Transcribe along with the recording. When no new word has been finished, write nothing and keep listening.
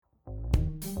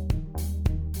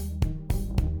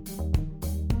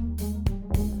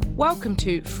Welcome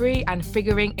to Free and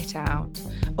Figuring It Out,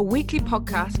 a weekly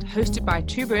podcast hosted by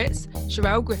two Brits,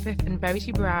 Sherelle Griffith and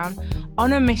Verity Brown,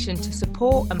 on a mission to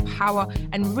support, empower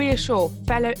and reassure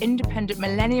fellow independent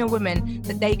millennial women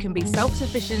that they can be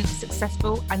self-sufficient,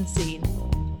 successful and seen.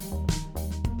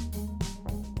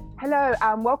 Hello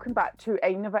and welcome back to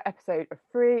another episode of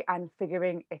Free and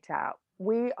Figuring It Out.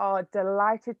 We are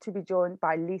delighted to be joined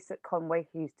by Lisa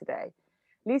Conway-Hughes today.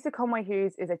 Lisa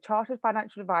Conway-Hughes is a chartered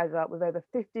financial advisor with over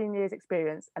 15 years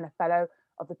experience and a fellow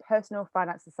of the Personal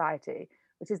Finance Society,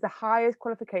 which is the highest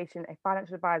qualification a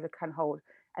financial advisor can hold,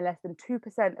 and less than 2%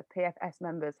 of PFS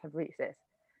members have reached this.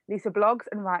 Lisa blogs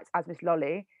and writes as Miss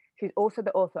Lolly. She's also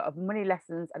the author of Money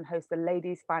Lessons and hosts the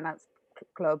Ladies Finance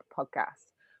Club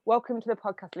podcast. Welcome to the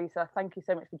podcast, Lisa. Thank you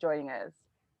so much for joining us.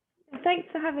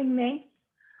 Thanks for having me.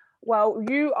 Well,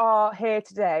 you are here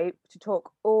today to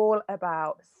talk all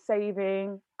about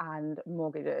saving and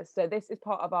mortgages. So this is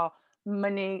part of our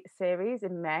money series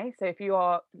in May. So if you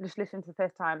are just listening to the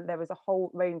first time, there is a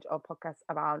whole range of podcasts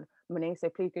around money. So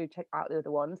please do check out the other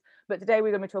ones. But today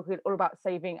we're going to be talking all about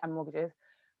saving and mortgages,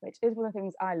 which is one of the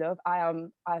things I love. I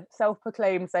am a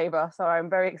self-proclaimed saver, so I'm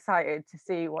very excited to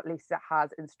see what Lisa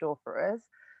has in store for us.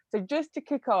 So just to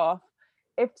kick off,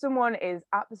 if someone is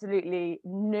absolutely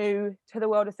new to the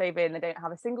world of saving, they don't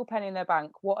have a single penny in their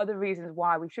bank, what are the reasons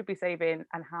why we should be saving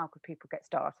and how could people get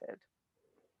started?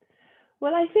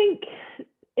 Well, I think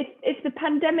if the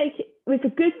pandemic was a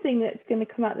good thing that's going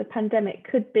to come out of the pandemic,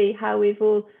 could be how we've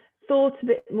all thought a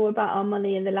bit more about our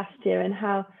money in the last year and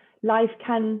how life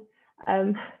can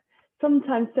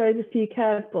sometimes throw a few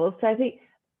curveballs. So I think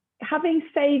having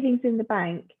savings in the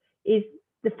bank is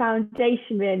the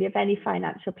foundation really of any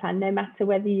financial plan, no matter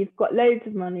whether you've got loads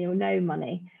of money or no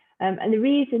money. And the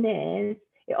reason is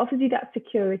it offers you that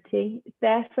security, it's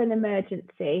there for an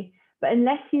emergency, but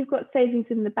unless you've got savings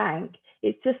in the bank,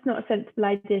 it's just not a sensible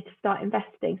idea to start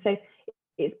investing. So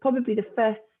it's probably the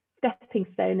first stepping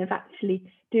stone of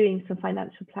actually doing some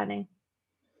financial planning.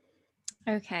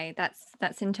 Okay,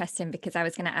 that's interesting, because I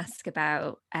was going to ask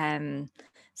about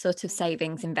sort of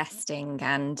savings, investing,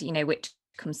 and which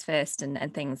comes first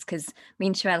and things, because me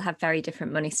and Sherelle have very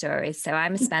different money stories. So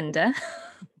I'm a spender,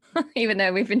 even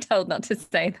though we've been told not to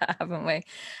say that, haven't we?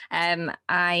 I'm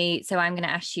going to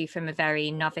ask you from a very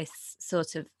novice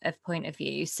sort of point of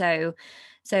view. So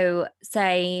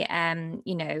say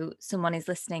someone is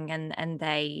listening and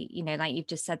they, like you've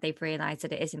just said, they've realized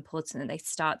that it is important that they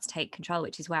start to take control,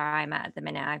 which is where I'm at the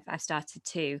minute. I've started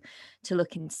to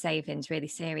look into savings really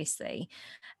seriously.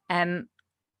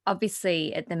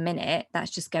 Obviously at the minute that's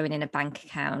just going in a bank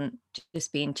account,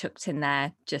 just being chucked in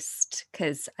there just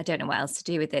because I don't know what else to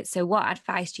do with it. So what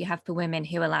advice do you have for women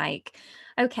who are like,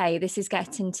 okay, this is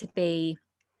getting to be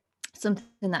something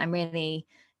that I'm really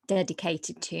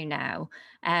dedicated to now,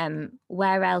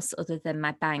 where else other than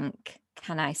my bank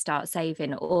can I start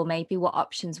saving? Or maybe what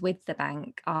options with the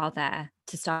bank are there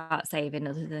to start saving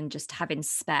other than just having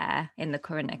spare in the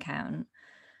current account?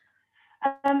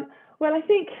 Well, I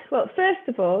think, first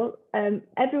of all,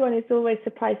 everyone is always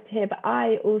surprised to hear, but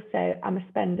I also am a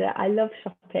spender. I love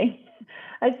shopping.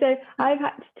 And so I've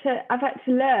had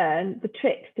to learn the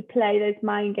tricks to play those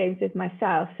mind games with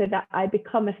myself so that I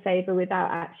become a saver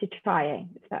without actually trying,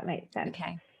 if that makes sense.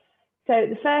 Okay. So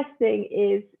the first thing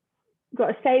is you've got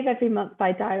to save every month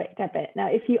by direct debit. Now,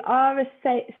 if you are a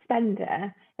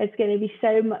spender, there's going to be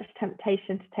so much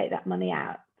temptation to take that money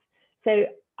out. So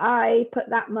I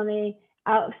put that money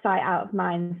out of sight, out of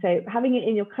mind. So having it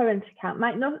in your current account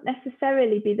might not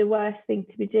necessarily be the worst thing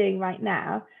to be doing right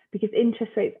now, because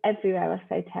interest rates everywhere are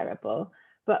so terrible.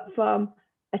 But from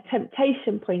a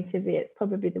temptation point of view, it's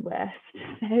probably the worst.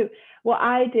 So what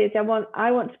I did, I want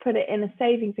to put it in a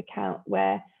savings account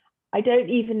where I don't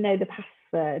even know the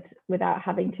password without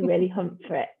having to really hunt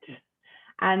for it.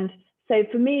 And so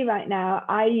for me right now,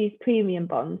 I use premium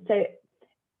bonds. So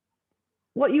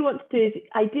what you want to do is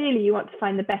ideally you want to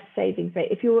find the best savings rate.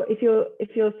 If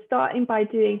you're starting by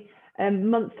doing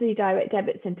monthly direct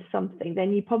debits into something,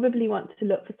 then you probably want to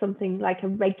look for something like a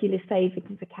regular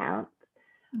savings account.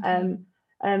 Okay.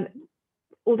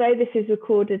 Although this is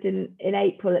recorded in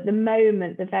April, at the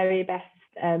moment the very best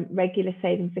regular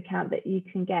savings account that you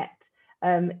can get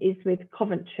is with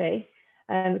Coventry,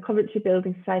 the Coventry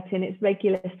Building Society, and it's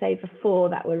Regular Saver 4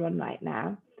 that we're on right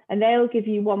now, and they'll give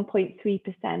you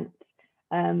 1.3%.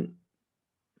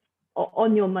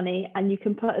 On your money, and you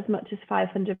can put as much as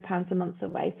 £500 a month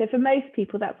away. So for most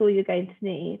people, that's all you're going to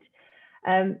need.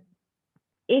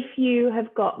 If you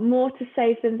have got more to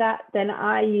save than that, then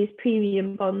I use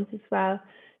premium bonds as well.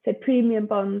 So premium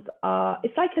bonds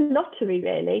it's like a lottery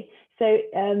really. So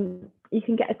you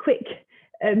can get a quick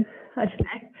I don't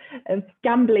know,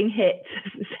 gambling hits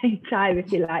at the same time,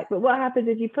 if you like. But what happens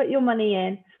is you put your money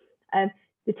in,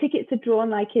 the tickets are drawn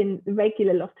like in the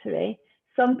regular lottery.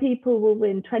 Some people will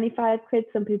win 25 quid,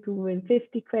 some people will win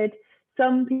 50 quid,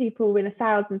 some people win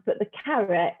 1,000. But the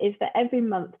carrot is that every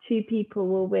month, 2 people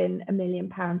will win £1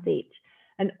 million each.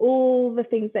 And all the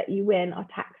things that you win are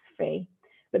tax free.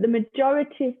 But the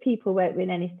majority of people won't win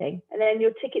anything. And then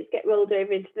your tickets get rolled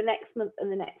over into the next month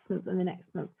and the next month and the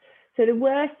next month. So the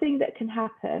worst thing that can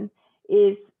happen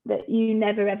is that you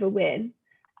never ever win.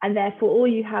 And therefore all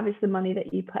you have is the money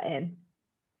that you put in.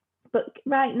 But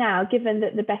right now, given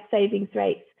that the best savings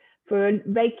rates for a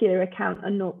regular account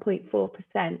are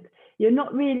 0.4%, you're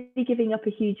not really giving up a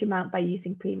huge amount by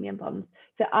using premium bonds.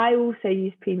 So I also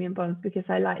use premium bonds because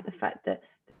I like the fact that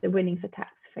the winnings are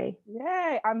tax free.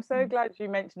 Yeah, I'm so glad you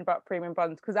mentioned about premium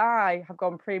bonds, because I have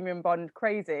gone premium bond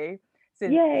crazy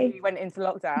since we went into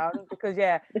lockdown. Because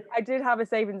I did have a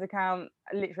savings account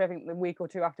literally I think the week or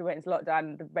two after we went into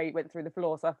lockdown, the rate went through the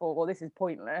floor, so I thought, well, this is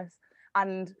pointless.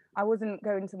 And I wasn't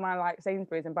going to my like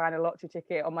Sainsbury's and buying a lottery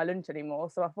ticket on my lunch anymore,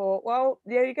 so I thought, well,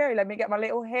 there you go, let me get my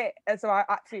little hit. And so I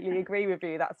absolutely agree with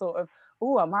you, that sort of,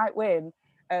 oh, I might win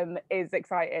is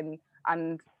exciting.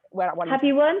 And when I have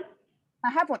you won? I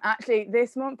have one actually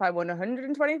this month. I won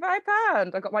 £125.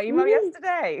 I got my email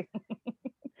yesterday.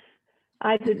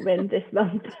 I did win this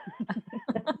month.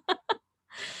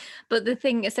 But the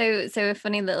thing, so a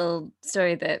funny little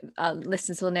story that our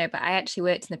listeners will know, but I actually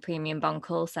worked in the premium bond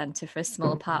call centre for a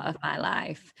small part of my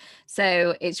life.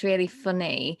 So it's really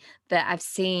funny that I've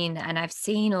seen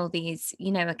all these,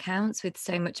 accounts with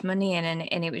so much money in,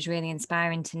 and it was really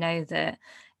inspiring to know that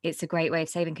it's a great way of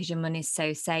saving because your money's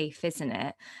so safe, isn't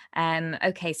it?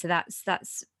 Okay, so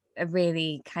that's a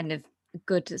really kind of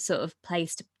good sort of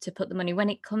place to put the money when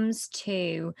it comes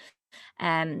to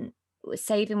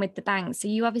saving with the bank. So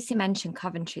you obviously mentioned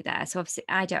Coventry there. So obviously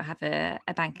I don't have a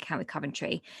bank account with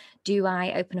Coventry. Do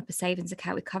I open up a savings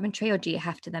account with Coventry, or do you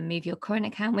have to then move your current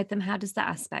account with them? How does that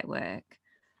aspect work?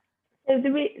 So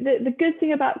the good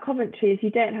thing about Coventry is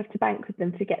you don't have to bank with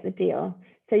them to get the deal.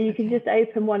 So you can just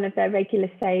open one of their regular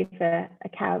saver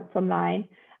accounts online.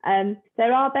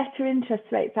 There are better interest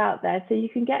rates out there. So you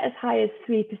can get as high as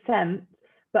 3%,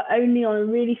 but only on a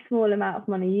really small amount of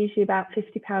money, usually about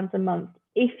 £50 a month,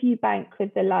 if you bank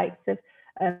with the likes of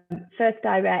First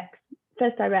Direct,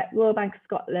 Royal Bank of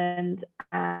Scotland,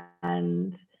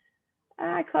 and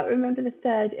I can't remember the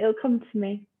third. It'll come to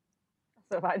me.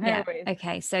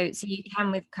 Okay, so you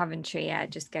can with Coventry,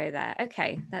 just go there.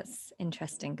 Okay, that's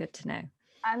interesting. Good to know.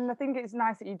 And I think it's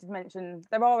nice that you did mention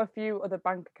there are a few other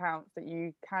bank accounts that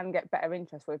you can get better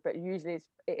interest with, but usually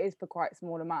it is for quite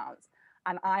small amounts.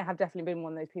 And I have definitely been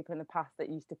one of those people in the past that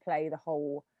used to play the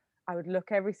whole, I would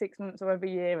look every 6 months or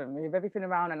every year and move everything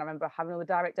around. And I remember having all the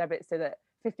direct debits so that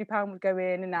 £50 would go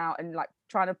in and out, and like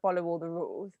trying to follow all the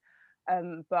rules.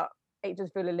 But it does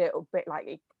feel a little bit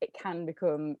like it can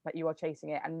become like you are chasing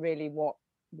it, and really what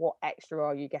extra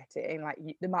are you getting? Like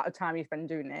the amount of time you spend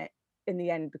doing it, in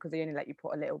the end, because they only let you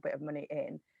put a little bit of money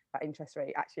in, that interest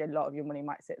rate, actually a lot of your money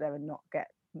might sit there and not get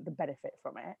the benefit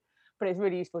from it. But it's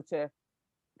really useful for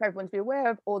everyone to be aware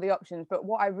of all the options. But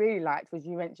what I really liked was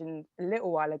you mentioned a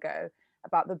little while ago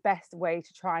about the best way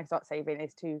to try and start saving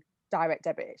is to direct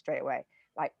debit it straight away,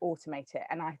 like automate it.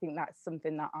 And I think that's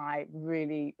something that I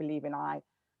really believe in. I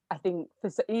think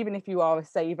even if you are a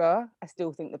saver, I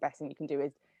still think the best thing you can do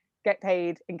is get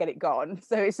paid and get it gone.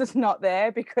 So it's just not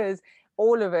there, because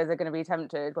all of us are going to be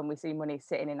tempted when we see money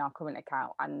sitting in our current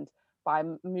account. And by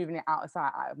moving it out of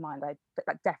sight, out of mind,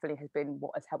 that definitely has been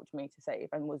what has helped me to save,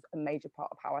 and was a major part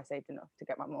of how I saved enough to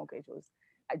get my mortgage. Was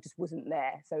I just wasn't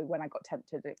there. So when I got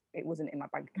tempted, it wasn't in my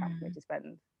bank account for me to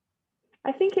spend.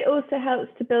 I think it also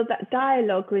helps to build that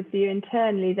dialogue with you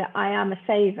internally that I am a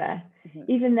saver.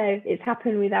 Even though it's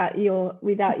happened without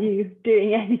you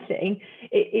doing anything,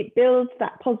 it builds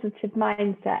that positive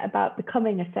mindset about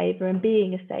becoming a saver and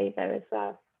being a saver as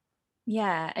well.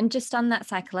 Yeah, and just on that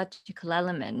psychological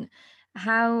element,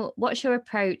 what's your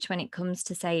approach when it comes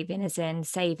to saving, as in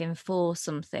saving for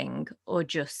something or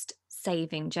just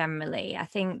saving generally? I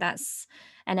think that's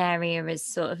an area as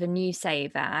sort of a new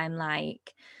saver. I'm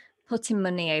like putting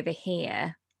money over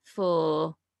here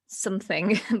for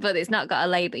something, but it's not got a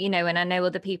label, and I know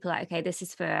other people like, okay, this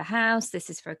is for a house, this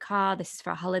is for a car, this is for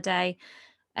a holiday.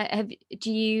 Have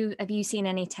you seen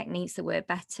any techniques that work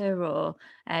better, or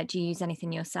do you use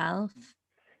anything yourself?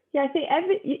 Yeah, I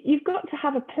think you've got to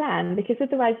have a plan, because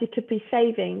otherwise you could be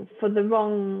saving for the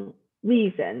wrong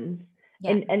reasons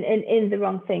and in the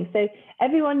wrong thing. So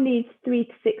everyone needs 3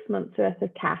 to 6 months worth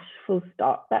of cash, full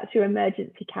stop. That's your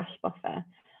emergency cash buffer.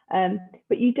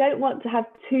 But you don't want to have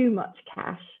too much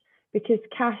cash, because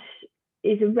cash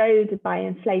is eroded by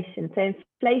inflation. So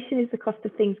inflation is the cost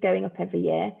of things going up every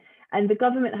year, and the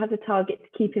government has a target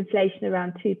to keep inflation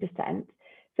around 2%.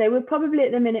 So we're probably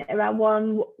at the minute around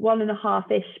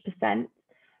 1.5-ish%,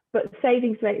 but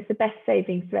savings rates, the best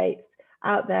savings rates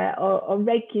out there are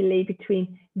regularly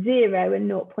between 0 and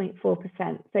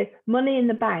 0.4%. So money in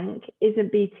the bank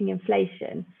isn't beating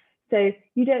inflation. So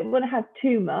you don't want to have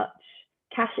too much.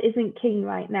 Cash isn't king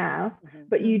right now,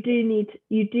 but you do need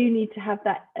to have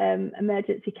that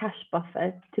emergency cash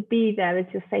buffer to be there as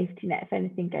your safety net if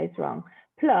anything goes wrong.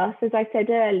 Plus, as I said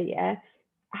earlier,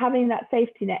 having that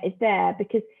safety net is there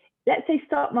because let's say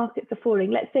stock markets are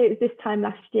falling. Let's say it was this time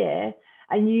last year,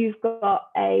 and you've got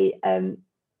an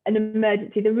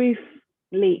emergency. The roof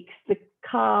leaks, the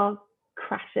car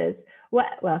crashes.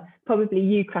 Well, probably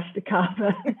you crashed a car,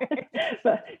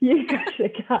 but you crashed a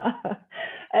car.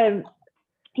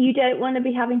 You don't want to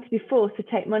be having to be forced to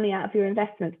take money out of your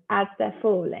investments as they're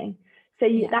falling. So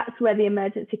that's where the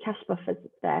emergency cash buffer is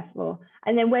there for.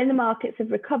 And then when the markets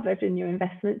have recovered in your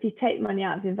investments, you take money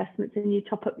out of the investments and you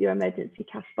top up your emergency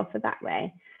cash buffer that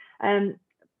way.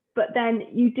 But then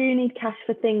you do need cash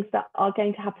for things that are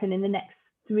going to happen in the next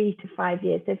 3 to 5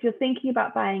 years. So if you're thinking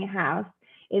about buying a house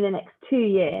in the next 2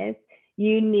 years,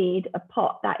 you need a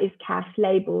pot that is cash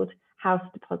labeled house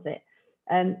deposit.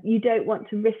 You don't want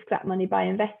to risk that money by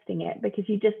investing it because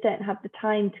you just don't have the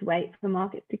time to wait for the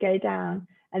markets to go down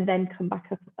and then come back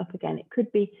up again. It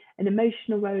could be an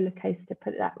emotional roller coaster,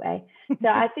 put it that way. So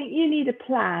I think you need a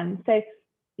plan. So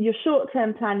your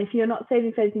short-term plan, if you're not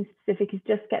saving for anything specific, is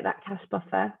just get that cash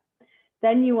buffer.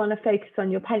 Then you want to focus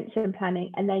on your pension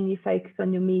planning, and then you focus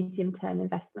on your medium-term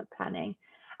investment planning.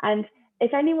 And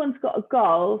if anyone's got a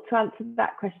goal, to answer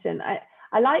that question,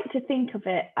 I like to think of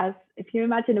it as, if you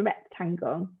imagine a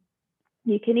rectangle,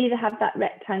 you can either have that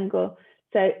rectangle,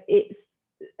 so it's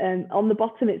on the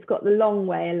bottom, it's got the long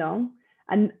way along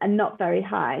and not very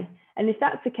high. And if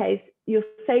that's the case, your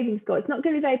savings goal, it's not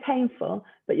going to be very painful,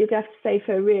 but you're going to have to save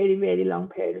for a really, really long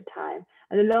period of time.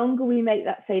 And the longer we make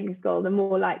that savings goal, the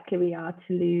more likely we are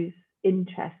to lose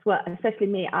interest. Well, especially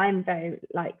me, I'm very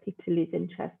likely to lose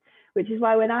interest, which is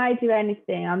why when I do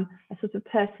anything, I'm a sort of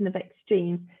person of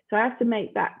extremes. So I have to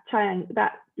make that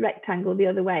rectangle the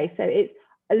other way. So it's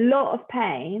a lot of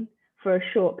pain for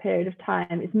a short period of time.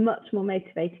 It's much more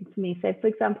motivating to me. So for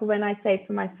example, when I saved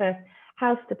for my first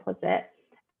house deposit,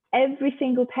 every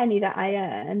single penny that I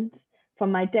earned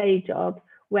from my day job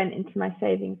went into my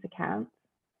savings account.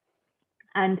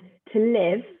 And to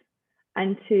live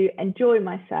and to enjoy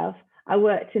myself, I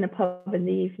worked in a pub in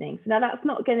the evenings. Now that's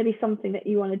not going to be something that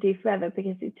you want to do forever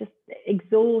because it just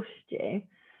exhausts you.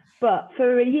 But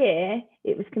for a year,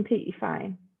 it was completely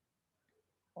fine.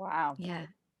 Wow. Yeah.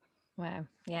 Wow.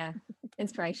 Yeah.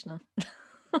 Inspirational.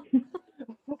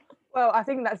 Well, I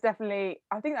think that's really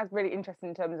interesting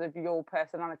in terms of your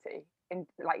personality. And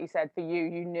like you said, for you,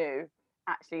 you knew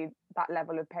actually that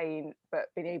level of pain, but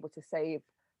being able to save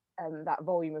that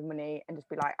volume of money and just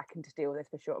be like, I can just deal with this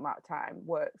for a short amount of time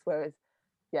works. Whereas,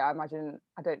 yeah, I imagine,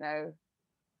 I don't know,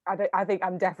 I think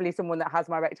I'm definitely someone that has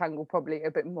my rectangle probably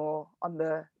a bit more on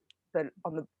the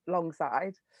long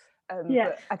side.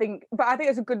 But I think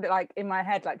it's a good, like in my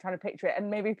head, like trying to picture it, and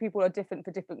maybe people are different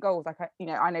for different goals. Like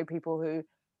I know people who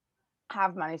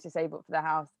have managed to save up for their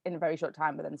house in a very short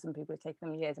time, but then some people have taken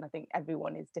them years, and I think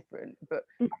everyone is different. But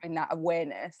having that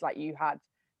awareness, like you had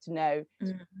to know,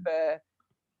 for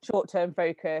short-term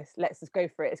focus, let's just go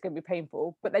for it, it's going to be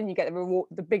painful, but then you get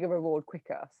the bigger reward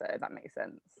quicker, so that makes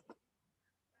sense.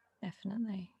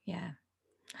 Definitely. Yeah.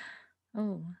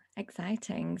 Oh,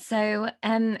 exciting. So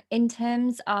in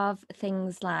terms of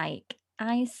things like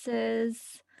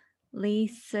ISAs,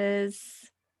 leases,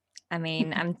 I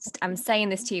mean, I'm saying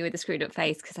this to you with a screwed up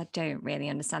face because I don't really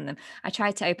understand them. I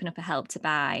tried to open up a Help to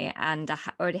Buy and I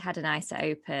already had an ISA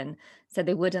open, so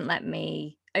they wouldn't let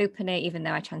me open it even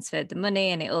though I transferred the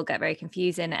money, and it all got very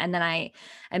confusing. And then I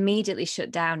immediately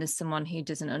shut down as someone who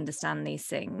doesn't understand these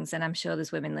things. And I'm sure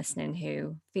there's women listening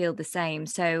who feel the same.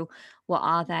 So what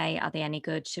are they? Are they any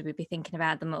good? Should we be thinking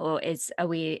about them? Or are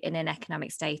we in an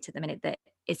economic state at the minute that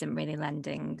isn't really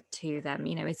lending to them?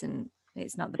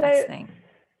 It's not the best thing.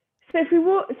 So if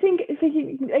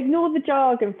you ignore the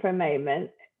jargon for a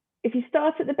moment, if you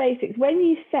start at the basics, when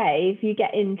you save, you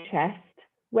get interest.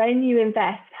 When you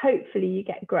invest, hopefully you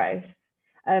get growth.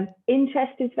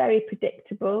 Interest is very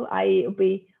predictable, i.e. it'll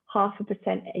be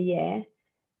 0.5% a year.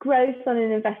 Growth on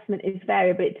an investment is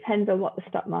variable. It depends on what the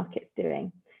stock market's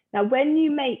doing. Now, when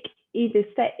you make when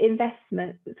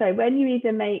you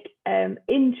either make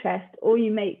interest or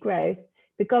you make growth,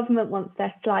 the government wants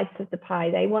their slice of the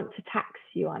pie. They want to tax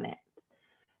you on it.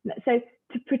 So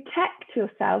to protect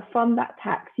yourself from that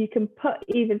tax, you can put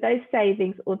either those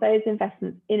savings or those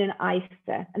investments in an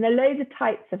ISA. And there are loads of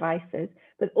types of ISAs,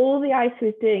 but all the ISA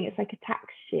is doing, it's like a tax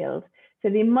shield.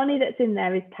 So the money that's in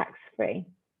there is tax-free.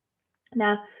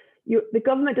 Now, the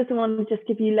government doesn't want to just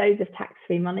give you loads of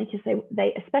tax-free money because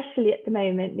they, especially at the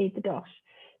moment, need the dosh.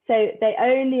 So they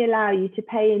only allow you to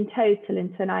pay in total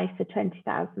into an ISA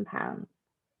 £20,000.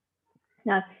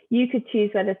 Now, you could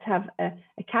choose whether to have a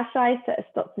cash ISA, a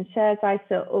stocks and shares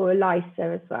ISA, or a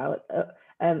LISA as well.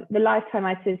 The lifetime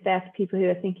ISA is there for people who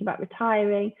are thinking about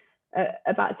retiring,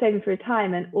 about saving for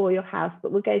retirement or your house,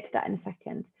 but we'll go to that in a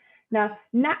second. Now,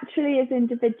 naturally as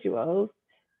individuals,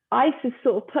 ISAs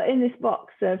sort of put in this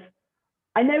box of,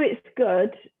 I know it's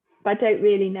good, but I don't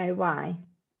really know why.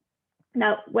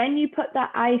 Now, when you put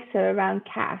that ISA around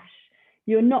cash,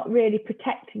 you're not really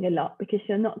protecting a lot because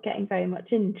you're not getting very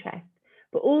much interest.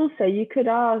 But also you could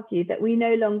argue that we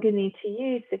no longer need to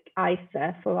use the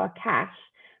ISA for our cash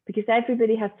because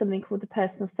everybody has something called the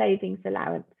personal savings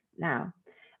allowance now.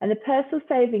 And the personal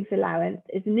savings allowance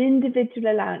is an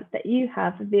individual allowance that you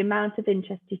have of the amount of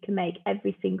interest you can make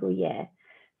every single year.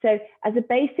 So as a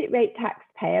basic rate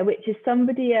taxpayer, which is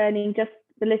somebody earning just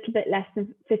a little bit less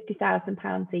than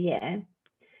 £50,000 a year,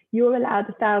 you're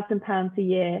allowed £1,000 a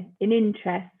year in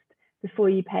interest before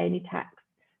you pay any tax.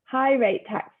 High rate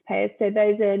taxpayers, so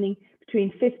those earning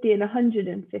between 50 and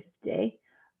 150,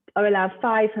 are allowed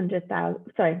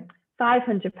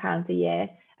 £500 a year,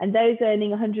 and those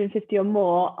earning 150 or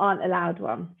more aren't allowed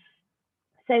one.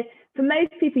 So for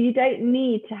most people, you don't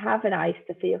need to have an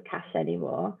ISA for your cash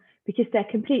anymore because they're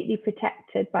completely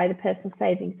protected by the personal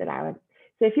savings allowance.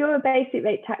 So if you're a basic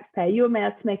rate taxpayer, you're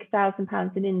able to make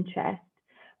 £1,000 in interest,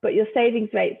 but your savings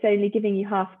rate's only giving you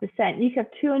 0.5%. You could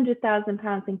have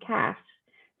 £200,000 in cash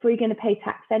before you're going to pay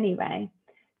tax anyway.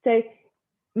 So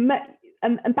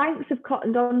and banks have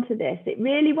cottoned on to this. It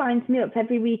really winds me up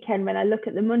every weekend when I look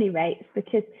at the money rates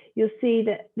because you'll see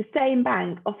that the same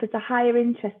bank offers a higher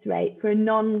interest rate for a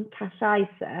non-cash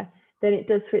ISA than it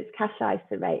does for its cash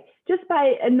ISA rate, just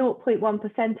by a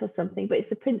 0.1% or something, but it's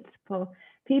the principle.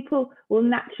 People will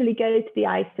naturally go to the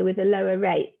ISA with a lower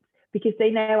rate because they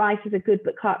know ISAs are good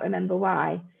but can't remember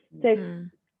why. So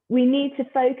we need to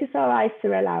focus our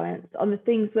ISA allowance on the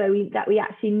things that we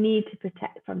actually need to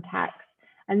protect from tax,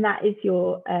 and that is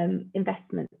your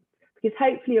investments, because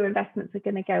hopefully your investments are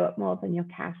going to go up more than your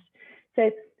cash.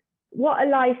 So what a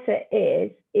LISA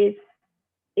is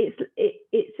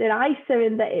it's an ISA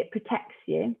in that it protects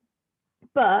you,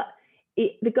 but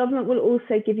the government will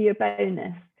also give you a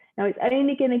bonus. Now, it's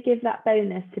only going to give that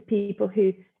bonus to people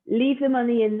who leave the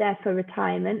money in there for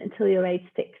retirement until you're age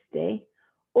 60,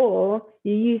 or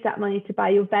you use that money to buy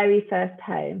your very first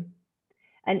home.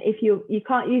 And if you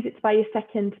can't use it to buy your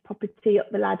second property up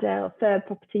the ladder or third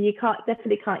property, you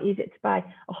definitely can't use it to buy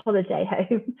a holiday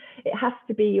home. It has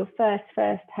to be your first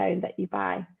home that you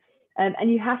buy.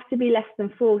 And you have to be less than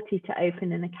 40 to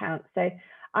open an account. So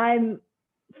I'm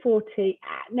 40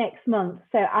 next month.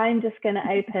 So I'm just going to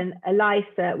open a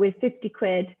LISA with 50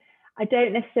 quid. I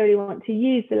don't necessarily want to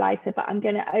use the LISA, but I'm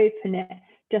going to open it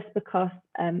just because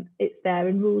it's there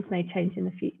and rules may change in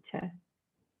the future.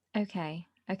 Okay,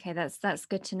 that's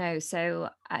good to know. So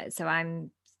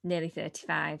I'm nearly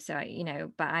 35, so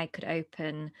but I could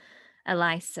open a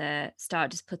LISA, start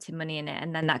just putting money in it,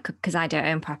 and then that could, because I don't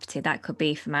own property, that could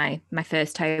be for my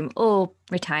first home or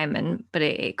retirement, but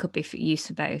it could be for use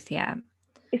for both. Yeah,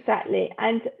 exactly.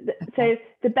 And so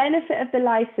the benefit of the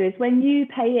LISA is when you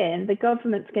pay in, the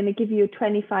government's going to give you a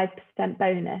 25%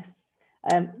 bonus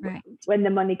right, when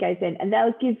the money goes in, and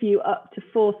they'll give you up to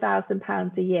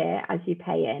 £4,000 a year as you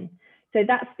pay in. So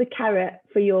that's the carrot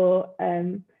for your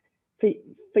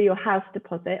house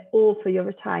deposit or for your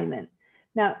retirement.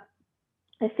 Now,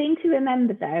 the thing to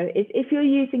remember though is if you're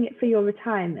using it for your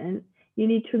retirement, you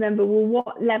need to remember, well,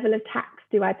 what level of tax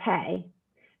do I pay?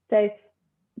 So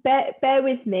bear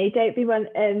with me, don't be one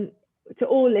to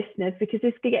all listeners, because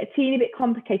this could get a teeny bit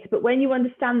complicated, but when you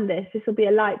understand this will be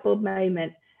a light bulb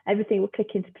moment. Everything will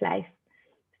click into place.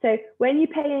 So when you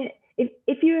pay,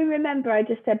 if you remember, I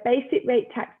just said basic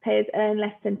rate taxpayers pay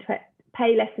less than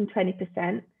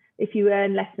 20% if you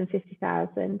earn less than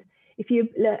 50,000. If you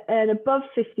earn above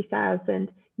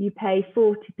 50,000, you pay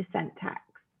 40% tax.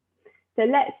 So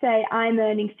let's say I'm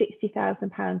earning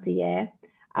 £60,000 a year.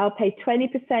 I'll pay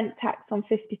 20% tax on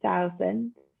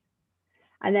 50,000.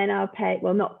 And then I'll pay,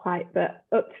 well, not quite, but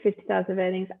up to 50,000 of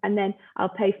earnings. And then I'll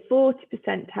pay 40%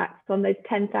 tax on those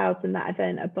 10,000 that I've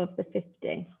earned above the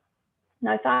 50.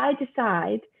 Now, if I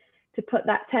decide to put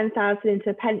that 10,000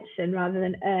 into a pension rather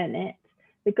than earn it,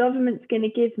 the government's going to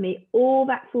give me all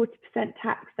that 40%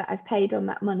 tax that I've paid on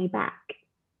that money back.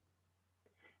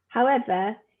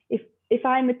 However, if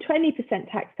I'm a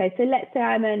 20% taxpayer, so let's say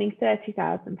I'm earning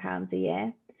 £30,000 a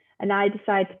year, and I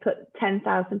decide to put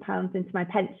 £10,000 into my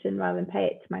pension rather than pay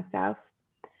it to myself,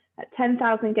 that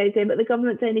 10,000 goes in, but the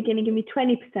government's only going to give me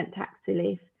 20% tax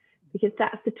relief because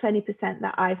that's the 20%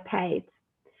 that I've paid.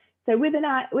 So with a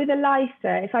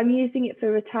LISA, if I'm using it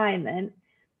for retirement,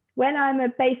 when I'm a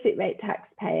basic rate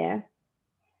taxpayer,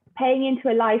 paying into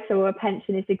a LISA or a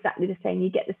pension is exactly the same. You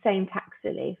get the same tax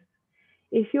relief.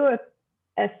 If you're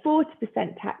a 40%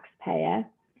 taxpayer,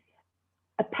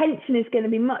 a pension is going to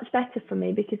be much better for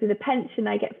me because with a pension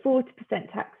I get 40%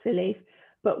 tax relief,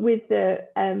 but with the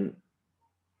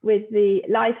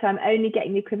LISA I'm only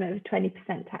getting the equivalent of 20%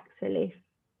 tax relief.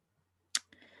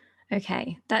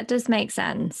 Okay, that does make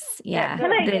sense. Yeah.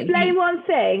 Can I explain one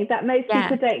thing that most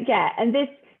people don't get? And this,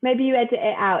 maybe you edit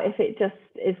it out if it just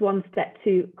is one step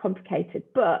too complicated.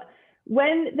 But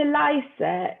when the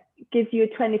LISA gives you a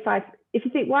 25, if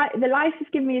you think, why the LISA is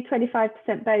giving me a 25%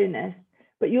 bonus,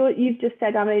 but you've just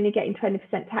said I'm only getting 20%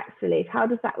 tax relief. How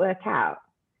does that work out?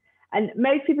 And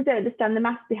most people don't understand the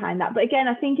maths behind that. But again,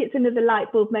 I think it's another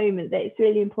light bulb moment that it's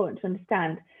really important to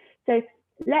understand. So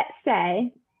let's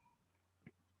say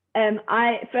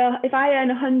if I earn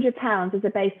 £100 as a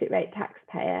basic rate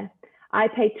taxpayer, I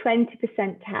pay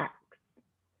 20% tax.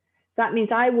 That means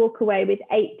I walk away with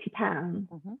 £80.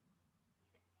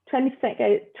 20%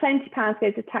 goes, £20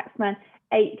 goes to taxman,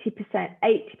 80%,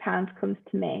 £80 comes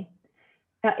to me.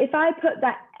 Now, if I put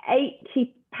that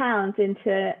 £80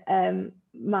 into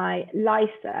my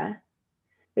LISA,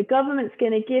 the government's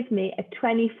going to give me a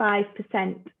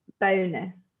 25%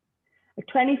 bonus. A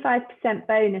 25%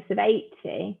 bonus of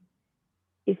 80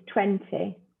 is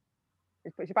 20.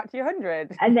 It puts you back to your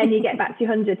 100. And then you get back to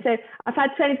your 100. So I've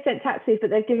had 20% tax relief, but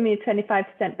they've given me a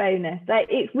 25% bonus. Like,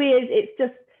 it's weird. It's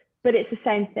just, but it's the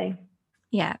same thing.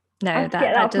 Yeah. No, I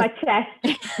get that off my chest.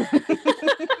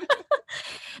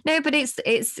 No, but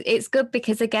it's good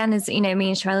because, again, as you know, me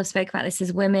and Sherelle have spoke about this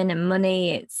as women and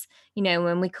money. It's, you know,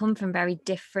 when we come from very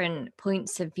different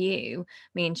points of view,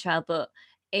 me and Sherelle, but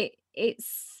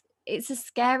it's a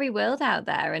scary world out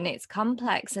there and it's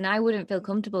complex, and I wouldn't feel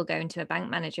comfortable going to a bank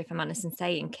manager, if I'm honest, and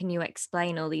saying, can you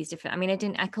explain all these different, I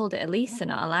mean, I called it a LISA,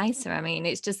 not a LISA. I mean,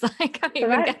 it's just like, I can't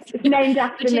even get it's named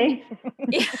after me.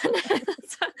 Yeah,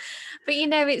 but you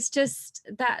know, it's just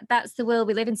that's the world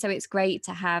we live in. So it's great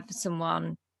to have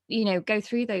someone, you know, go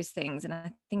through those things, and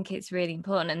I think it's really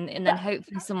important, and then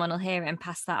hopefully someone will hear it and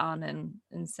pass that on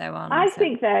and so on. I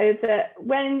think though that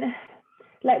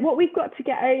what we've got to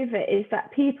get over is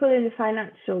that people in the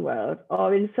financial world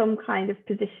are in some kind of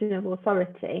position of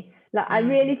authority. Like, I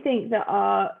really think that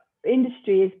our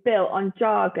industry is built on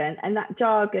jargon, and that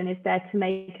jargon is there to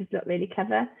make us look really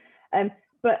clever.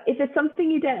 But if there's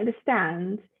something you don't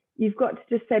understand, you've got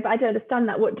to just say, but I don't understand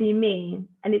that. What do you mean?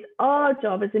 And it's our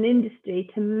job as an industry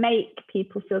to make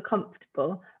people feel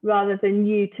comfortable rather than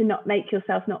you to not make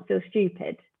yourself not feel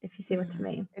stupid, if you see what I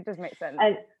mean. It does make sense.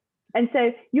 And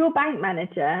so your bank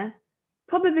manager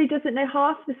probably doesn't know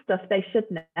half the stuff they should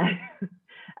know.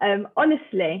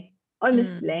 Honestly.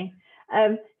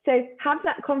 So have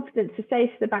that confidence to say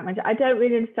to the bank manager, I don't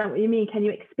really understand what you mean. Can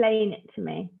you explain it to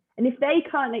me? And if they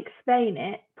can't explain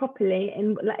it properly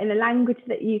in a language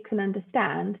that you can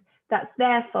understand, that's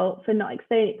their fault for not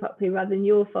explaining it properly rather than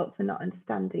your fault for not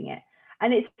understanding it.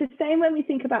 And it's the same when we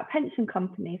think about pension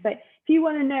companies. Like, if you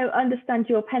want to understand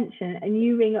your pension and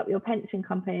you ring up your pension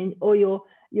company, or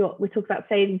we talk about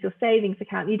savings, your savings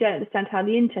account, you don't understand how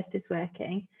the interest is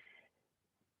working,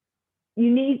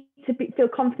 you need to feel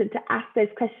confident to ask those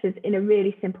questions in a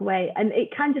really simple way. And it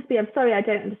can just be, I'm sorry, I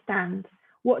don't understand.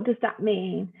 What does that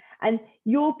mean? And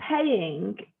you're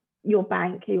paying your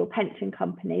bank or your pension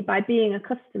company by being a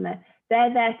customer.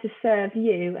 They're there to serve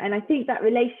you. And I think that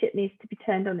relationship needs to be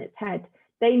turned on its head.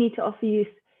 They need to offer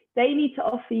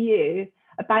you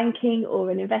a banking or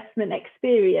an investment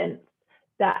experience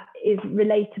that is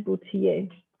relatable to you.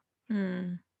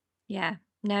 Yeah.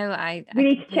 No, we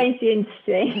need to change the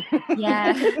industry.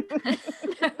 Yeah.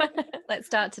 Let's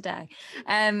start today.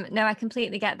 No, I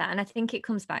completely get that. And I think it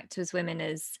comes back to us women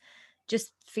as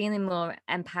just feeling more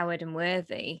empowered and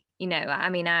worthy. You know, I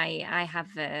mean, I have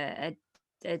a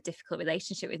difficult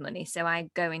relationship with money. So I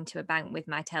go into a bank with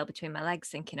my tail between my legs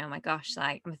thinking, oh my gosh,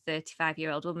 like, I'm a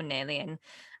 35-year-old woman nearly, and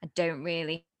I don't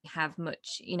really have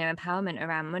much, you know, empowerment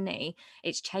around money.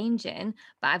 It's changing,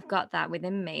 but I've got that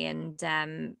within me.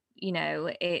 And you know,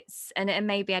 it's, and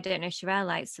maybe, I don't know, Sherelle,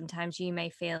 like sometimes you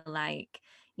may feel like,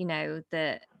 you know,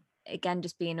 that again,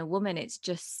 just being a woman, it's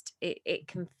just it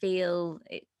can feel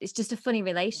it's just a funny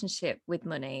relationship with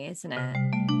money, isn't it?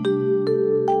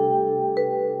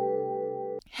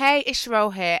 Hey, it's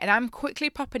Cheryl here, and I'm quickly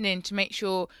popping in to make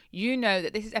sure you know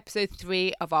that this is episode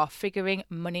 3 of our Figuring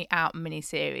Money Out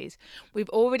mini-series. We've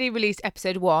already released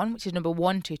episode 1, which is number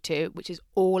 122, which is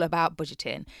all about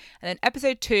budgeting. And then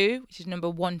episode 2, which is number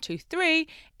 123,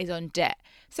 is on debt.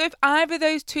 So if either of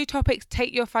those 2 topics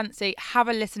take your fancy, have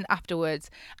a listen afterwards.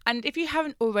 And if you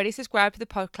haven't already subscribed to the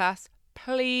podcast,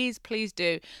 please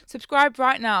do. Subscribe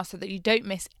right now so that you don't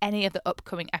miss any of the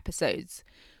upcoming episodes.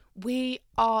 We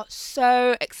are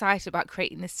so excited about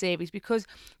creating this series because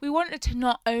we wanted to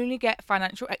not only get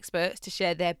financial experts to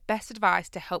share their best advice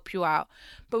to help you out,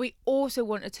 but we also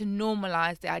wanted to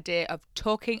normalise the idea of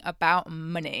talking about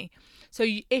money. So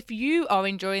if you are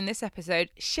enjoying this episode,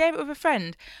 share it with a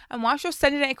friend, and whilst you're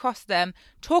sending it across to them,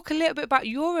 talk a little bit about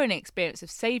your own experience of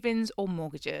savings or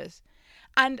mortgages.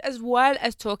 And as well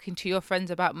as talking to your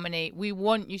friends about money, we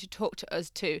want you to talk to us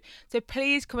too. So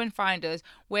please come and find us.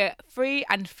 We're free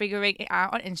and figuring it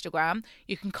out on Instagram.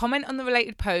 You can comment on the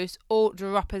related post or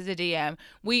drop us a DM.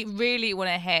 We really want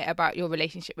to hear about your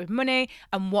relationship with money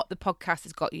and what the podcast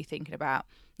has got you thinking about.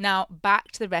 Now,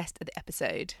 back to the rest of the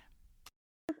episode.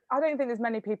 I don't think there's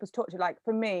many people to talk to. Like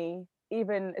for me,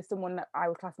 even as someone that I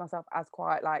would class myself as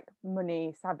quite like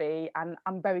money savvy, and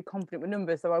I'm very confident with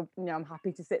numbers, so I'm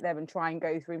happy to sit there and try and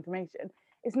go through information.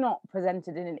 It's not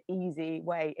presented in an easy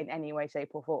way in any way, shape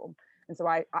or form. And so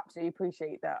I absolutely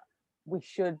appreciate that we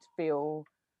should feel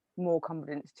more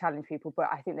confident to challenge people, but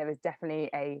I think there is definitely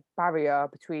a barrier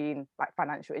between like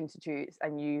financial institutes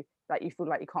and you feel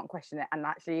like you can't question it, and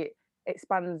actually it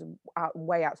spans out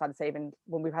way outside of saving.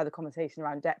 When we've had a conversation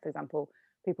around debt, for example,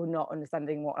 people not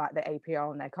understanding what like the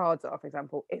APR on their cards are, for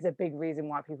example, is a big reason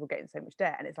why people get in so much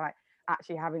debt. And it's like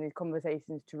actually having these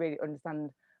conversations to really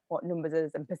understand what numbers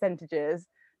is and percentages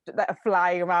that are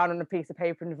flying around on a piece of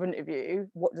paper in front of you,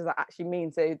 what does that actually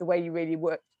mean? So the way you really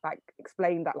work, like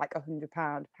explain that, like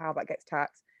 £100, how that gets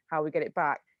taxed, how we get it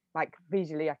back, like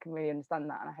visually I can really understand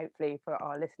that, and hopefully for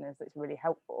our listeners it's really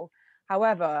helpful.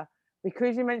 However,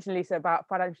 because you mentioned, Lisa, about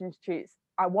financial institutes,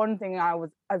 one thing I was,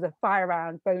 as a fire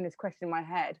round bonus question in my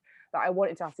head that I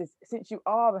wanted to ask is, since you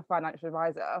are a financial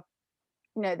advisor,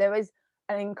 there is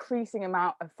an increasing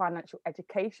amount of financial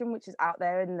education which is out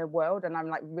there in the world, and I'm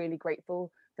like really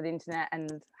grateful for the internet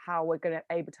and how we're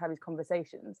able to have these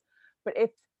conversations. But if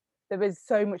there is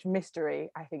so much mystery,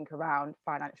 I think, around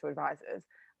financial advisors,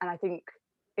 and I think,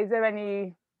 is there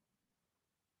anything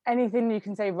you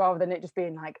can say rather than it just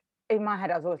being like, in my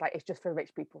head I was always like, it's just for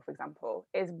rich people, for example.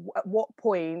 At what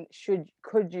point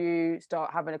could you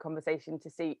start having a conversation to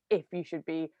see if you should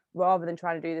be, rather than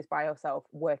trying to do this by yourself,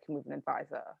 working with an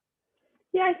advisor?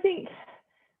 Yeah, I think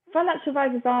financial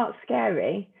advisors aren't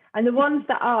scary, and the ones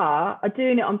that are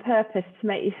doing it on purpose to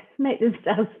make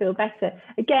themselves feel better.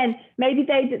 Again, maybe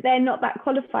they're not that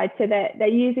qualified, so they're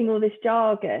using all this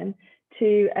jargon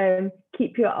to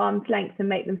keep you at arm's length and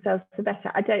make themselves feel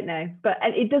better. I don't know, but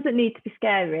it doesn't need to be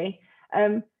scary.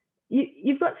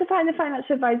 You've got to find a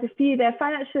financial advisor for you. There are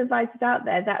financial advisors out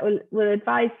there that will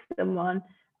advise someone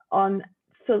on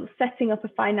sort of setting up a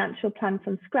financial plan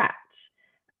from scratch.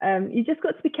 You just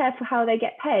got to be careful how they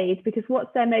get paid, because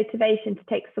what's their motivation to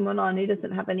take someone on who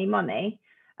doesn't have any money?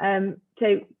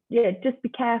 So yeah, just be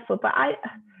careful. But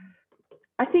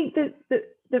I think that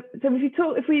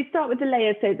if we start with the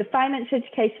layers, so the financial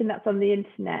education that's on the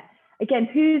internet, again,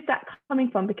 who's that coming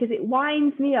from? Because it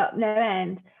winds me up no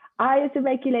end. I, as a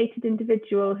regulated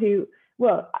individual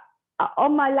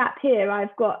on my lap here,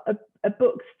 I've got a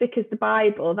book thick as the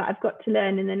Bible that I've got to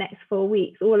learn in the next 4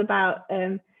 weeks, all about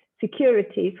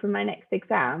securities for my next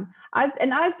exam. I've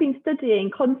been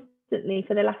studying constantly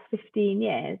for the last 15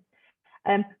 years.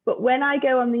 But when I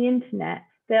go on the internet,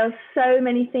 there are so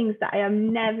many things that I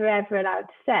am never, ever allowed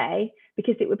to say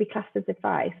because it would be classed as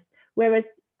advice. Whereas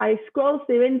I scroll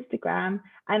through Instagram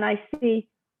and I see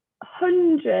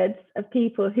hundreds of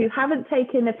people who haven't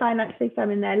taken a financial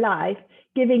exam in their life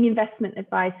giving investment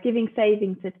advice, giving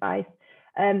savings advice.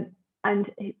 And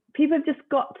people have just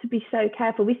got to be so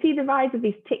careful. We see the rise of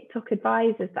these TikTok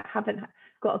advisors that haven't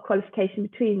got a qualification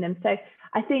between them. So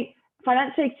I think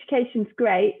financial education is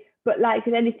great, but like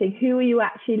with anything, who are you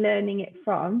actually learning it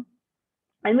from?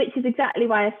 And which is exactly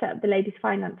why I set up the Ladies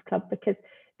Finance Club, because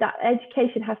that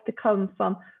education has to come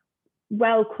from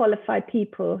well-qualified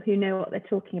people who know what they're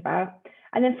talking about.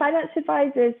 And then financial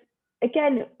advisors,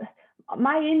 again,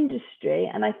 my industry,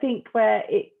 and I think where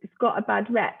it's got a bad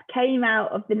rep, came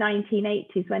out of the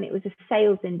 1980s when it was a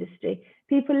sales industry.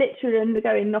 People literally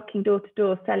undergoing knocking door to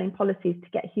door, selling policies to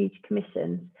get huge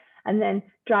commissions. and then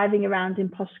driving around in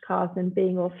posh cars and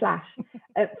being all flash.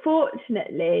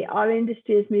 Fortunately, our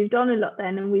industry has moved on a lot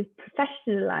then, and we've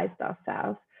professionalized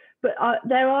ourselves, but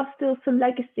there are still some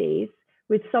legacies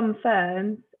with some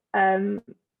firms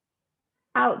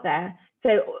out there.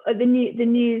 So the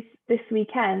news this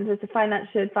weekend was a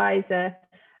financial advisor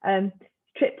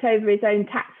tripped over his own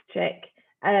tax trick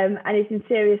and is in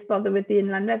serious bother with the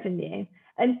Inland Revenue.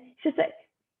 And it's just that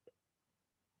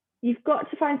you've got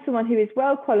to find someone who is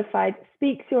well qualified,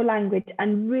 speaks your language,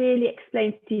 and really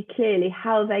explains to you clearly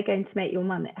how they're going to make your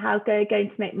money, how they're going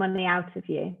to make money out of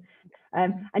you.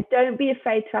 And don't be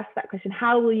afraid to ask that question.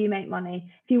 How will you make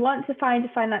money? If you want to find a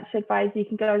financial advisor, you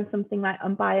can go on something like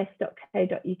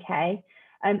unbiased.co.uk.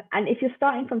 And if you're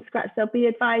starting from scratch, there'll be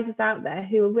advisors out there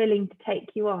who are willing to take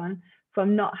you on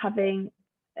from not having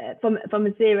from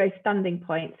a zero standing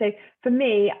point. So for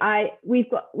me,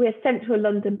 we're central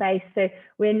London based, so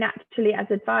we're naturally as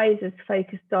advisors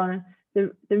focused on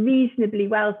the reasonably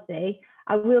wealthy.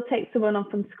 I will take someone on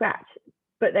from scratch,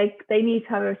 but they need to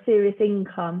have a serious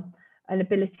income and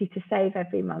ability to save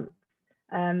every month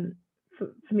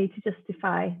for me to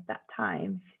justify that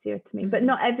time, if you see what I mean. But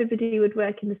not everybody would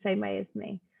work in the same way as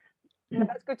me. No,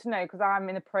 that's good to know, because I'm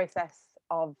in the process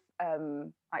of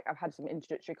I've had some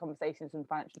introductory conversations with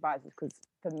financial advisors, because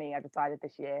for me, I decided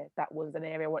this year that was an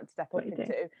area I wanted to step up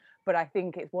into. But I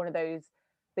think it's one of those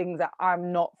things that I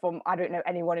don't know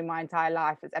anyone in my entire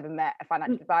life that's ever met a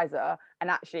financial advisor. And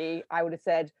actually, I would have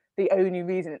said the only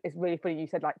reason, it's really funny you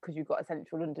said, like, because you've got a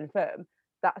central London firm.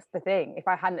 That's the thing. If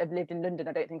I hadn't have lived in London,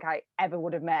 I don't think I ever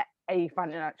would have met a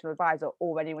financial advisor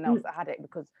or anyone else that had it,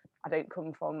 because I don't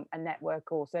come from a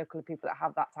network or circle of people that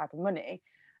have that type of money.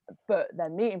 But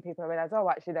then meeting people, I realised, oh,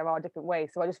 actually, there are different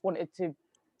ways. So I just wanted to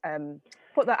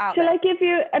put that out there. Shall I give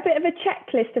you a bit of a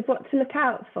checklist of what to look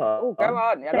out for? Oh, go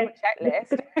on. I love a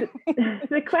checklist.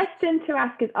 The question to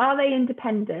ask is, are they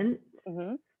independent?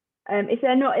 If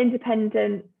they're not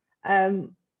independent,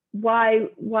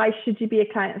 why should you be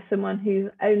a client of someone who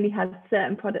only has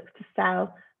certain products to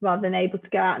sell rather than able to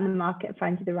go out in the market and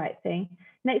find you the right thing?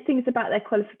 Next thing is about their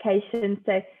qualifications.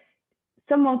 So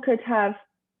someone could have,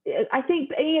 I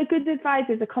think being a good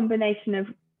advisor is a combination of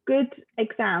good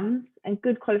exams and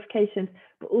good qualifications,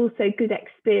 but also good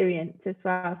experience as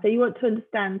well. So you want to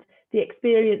understand the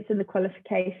experience and the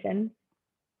qualification.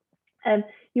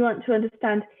 You want to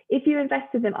understand, if you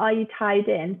invest with them, are you tied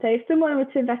in? So if someone were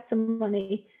to invest some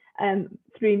money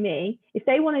through me, if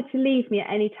they wanted to leave me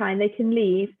at any time, they can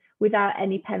leave without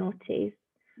any penalties.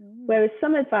 Whereas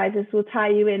some advisors will tie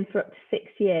you in for up to 6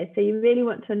 years. So you really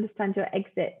want to understand your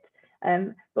exit.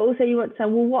 But also you want to say,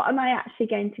 well, what am I actually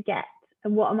going to get?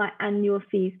 And what are my annual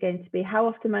fees going to be? How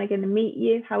often am I going to meet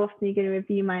you? How often are you going to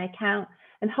review my account?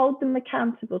 And hold them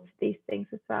accountable to these things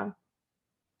as well.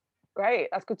 Great,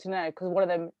 that's good to know, because one of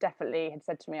them definitely had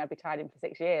said to me I'd be tied in for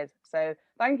 6 years. So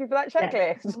thank you for that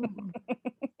checklist. Yeah.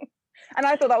 And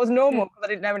I thought that was normal because I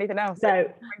didn't know anything else. No,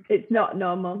 it's not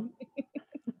normal.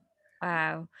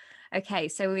 Wow. Okay,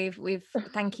 so we've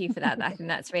thank you for that. I think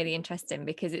that's really interesting,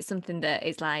 because it's something that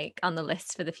is like on the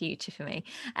list for the future for me.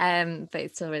 But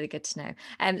it's still really good to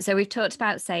know. So we've talked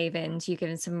about savings. You've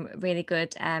given some really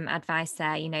good advice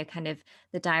there, kind of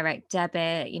the direct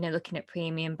debit, looking at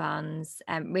premium bonds,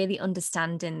 really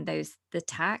understanding the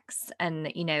tax and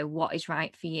what is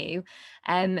right for you.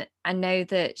 I know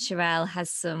that Sherelle has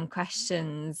some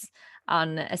questions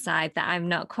on a side that I'm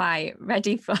not quite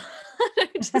ready for.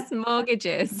 Just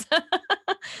mortgages.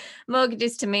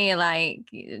 Mortgages to me are like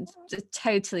a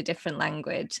totally different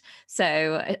language.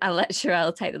 So I'll let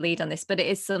Sherelle take the lead on this, but it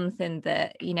is something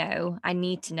that, I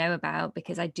need to know about,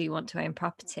 because I do want to own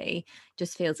property.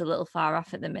 Just feels a little far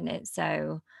off at the minute.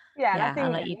 So yeah,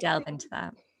 I'll let you delve into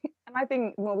that. And I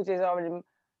think mortgages are,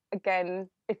 again,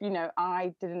 if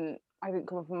I didn't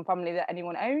come from a family that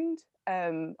anyone owned.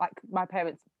 Like my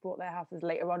parents bought their houses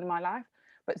later on in my life.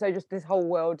 But so just this whole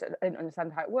world, I didn't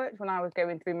understand how it worked when I was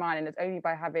going through mine. And it's only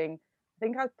by having, I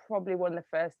think I was probably one of the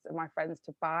first of my friends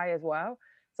to buy as well.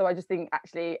 So I just think,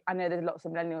 actually, I know there's lots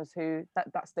of millennials who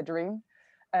that's the dream.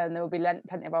 And there will be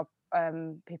plenty of our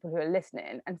people who are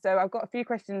listening. And so I've got a few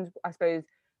questions, I suppose,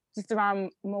 just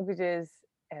around mortgages,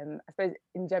 I suppose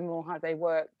in general, how they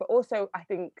work. But also, I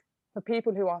think for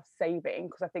people who are saving,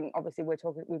 because I think obviously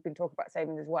we've been talking about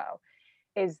savings as well,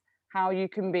 is how you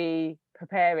can be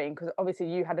preparing, because obviously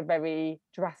you had a very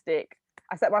drastic,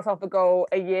 I set myself a goal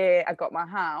a year, I got my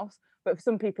house, but for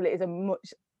some people it is a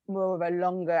much more of a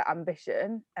longer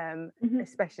ambition,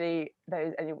 especially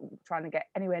those trying to get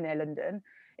anywhere near London.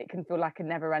 It can feel like a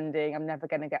never ending, I'm never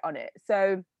going to get on it.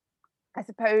 So I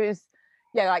suppose,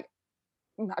 I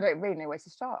don't really know where to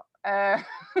start.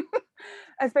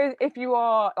 I suppose if you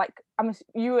are like,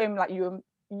 you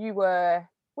were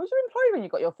was your employer when you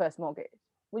got your first mortgage?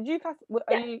 Would you class? Are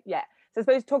Yeah. you? Yeah. So I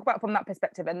suppose talk about from that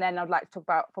perspective, and then I'd like to talk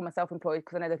about from a self-employed,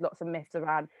 because I know there's lots of myths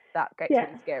around that gets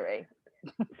really scary.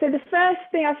 So the first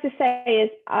thing I have to say is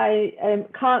I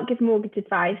can't give mortgage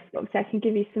advice. Obviously, I can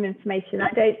give you some information.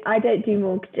 I don't do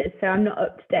mortgages, so I'm not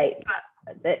up to date.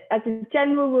 But as a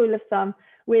general rule of thumb,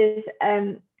 with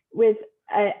an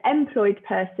employed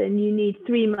person, you need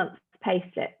 3 months pay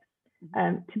slips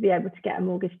to be able to get a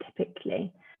mortgage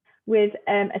typically. With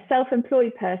a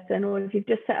self-employed person, or if you've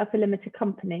just set up a limited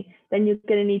company, then you're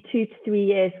going to need 2 to 3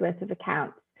 years worth of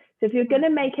accounts. So if you're going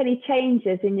to make any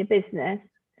changes in your business,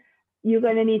 you're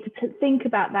going to need to think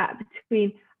about that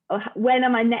between when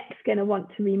am I next going to want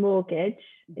to remortgage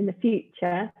in the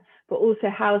future, but also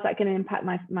how is that going to impact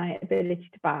my ability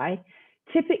to buy.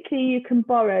 Typically, you can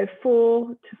borrow 4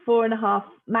 to 4.5,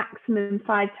 maximum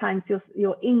 5 times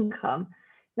your income.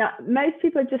 Now, most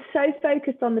people are just so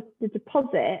focused on the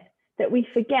deposit that we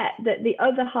forget that the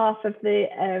other half of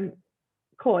the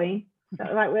coin, is that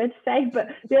the right word to say? But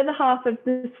the other half of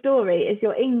the story is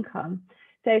your income.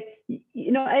 So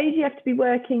not only do you have to be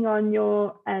working on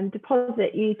your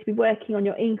deposit, you need to be working on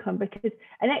your income, because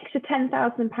an extra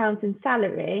 £10,000 in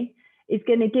salary is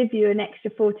going to give you an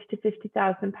extra £40,000 to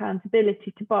 £50,000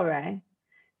 ability to borrow.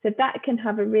 So that can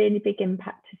have a really big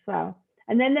impact as well.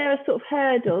 And then there are sort of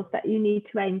hurdles that you need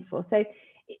to aim for. So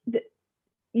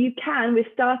we're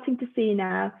starting to see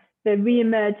now the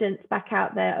re-emergence back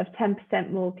out there of 10%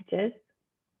 mortgages.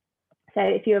 So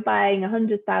if you're buying a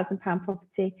 £100,000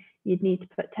 property, you'd need to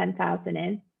put 10,000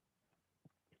 in.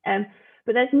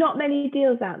 But there's not many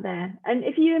deals out there. And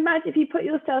if you put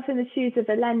yourself in the shoes of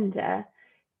a lender,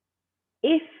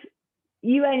 if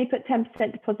you only put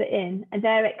 10% deposit in and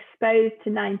they're exposed to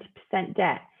 90%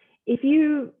 debt, if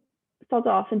you sod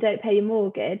off and don't pay your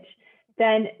mortgage,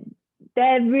 then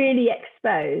they're really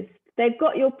exposed. They've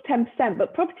got your 10%,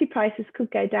 but property prices could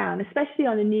go down, especially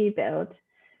on a new build.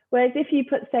 Whereas if you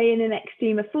put, say, in an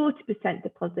extreme of 40%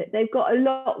 deposit, they've got a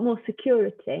lot more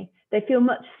security. They feel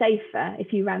much safer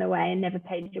if you ran away and never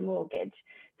paid your mortgage.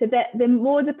 So the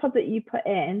more deposit you put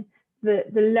in, the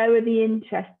lower the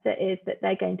interest that is that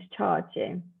they're going to charge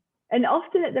you. And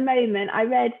often at the moment, I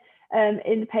read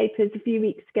in the papers a few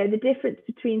weeks ago, the difference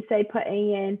between, say,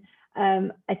 putting in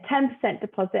a 10%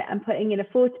 deposit and putting in a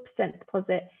 40%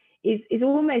 deposit is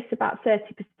almost about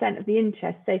 30% of the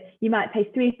interest. So you might pay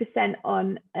 3%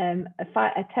 on a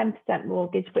 10%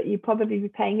 mortgage, but you'd probably be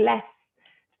paying less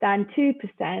than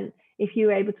 2% if you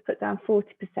were able to put down 40%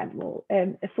 more,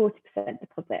 a 40%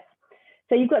 deposit.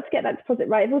 So you've got to get that deposit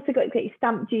right. You've also got to get your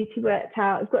stamp duty worked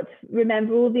out. You've got to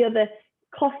remember all the other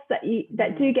costs that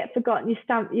do get forgotten. Your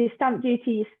stamp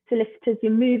duty, your solicitors,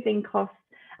 your moving costs,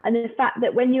 and the fact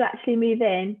that when you actually move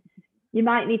in, you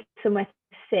might need somewhere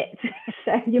to sit.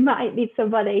 So you might need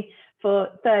somebody for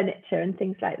furniture and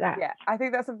things like that. Yeah, I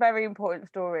think that's a very important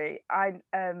story.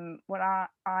 When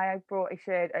I bought a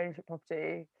shared ownership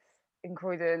property in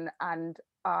Croydon, and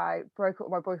I broke up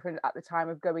with my boyfriend at the time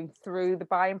of going through the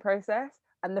buying process,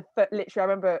 and literally I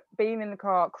remember being in the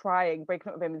car crying, breaking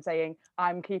up with him and saying,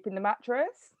 I'm keeping the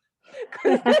mattress.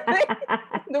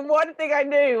 The one thing I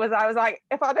knew was, I was like,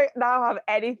 if I don't now have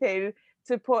anything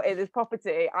to put in this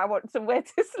property, I want somewhere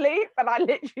to sleep. And I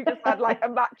literally just had like a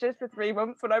mattress for 3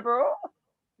 months when I brought.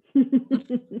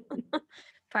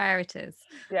 Priorities.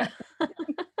 Yeah.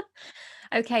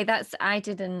 Okay, I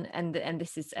didn't, and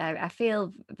this is I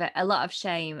feel that a lot of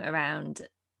shame around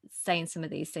saying some of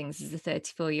these things as a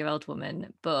 34-year-old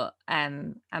woman, but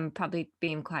I'm probably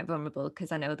being quite vulnerable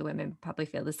because I know the women probably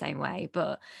feel the same way.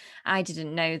 But I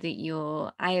didn't know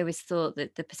that I always thought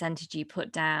that the percentage you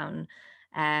put down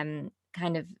kind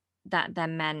of that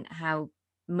then meant how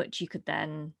much you could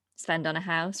then spend on a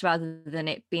house rather than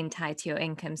it being tied to your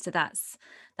income. So that's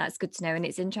good to know. And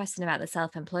it's interesting about the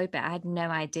self-employed bit. I had no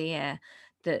idea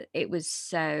that it was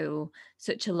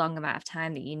such a long amount of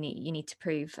time that you need to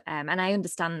prove, and I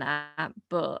understand that,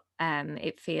 but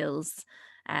it feels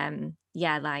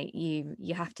like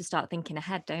you have to start thinking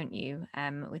ahead, don't you,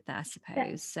 with that, I suppose.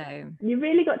 Yeah. So you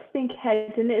really got to think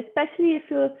ahead, and especially if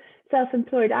you're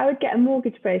self-employed, I would get a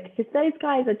mortgage broker, because those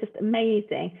guys are just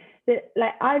amazing.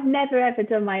 Like, I've never ever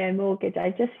done my own mortgage. I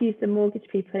just use the mortgage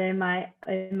people in my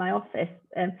office,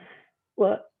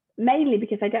 well, mainly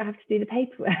because I don't have to do the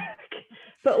paperwork.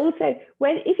 But also,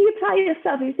 if you apply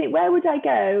yourself, you think, where would I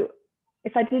go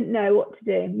if I didn't know what to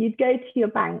do? You'd go to your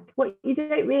bank. What you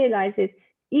don't realise is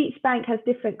each bank has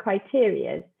different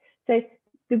criteria. So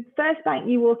the first bank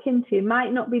you walk into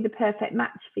might not be the perfect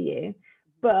match for you,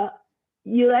 but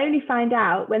you'll only find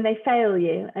out when they fail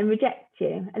you and reject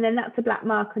you. And then that's a black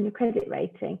mark on your credit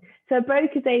rating. So a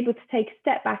broker is able to take a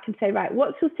step back and say, right,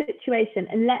 what's your situation?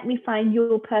 And let me find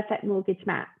your perfect mortgage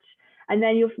match. And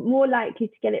then you're more likely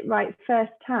to get it right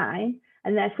first time,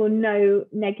 and therefore no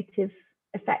negative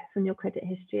effects on your credit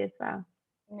history as well.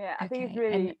 Yeah, I think it's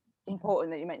really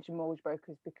important that you mentioned mortgage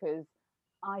brokers, because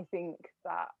I think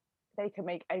that they can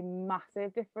make a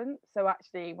massive difference. So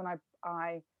actually, when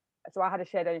I had a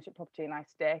shared ownership property and I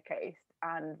staircased,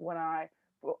 and when I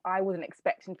wasn't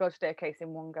expecting to build a staircase in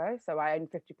one go, so I owned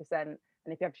 50%, and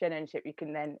if you have shared ownership, you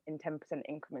can then in 10%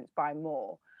 increments buy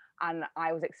more, and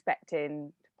I was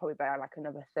expecting to probably buy like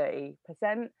another 30%,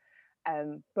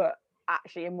 but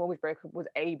actually a mortgage broker was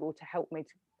able to help me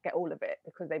to get all of it,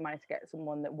 because they managed to get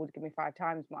someone that would give me 5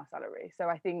 times my salary. So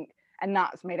I think, and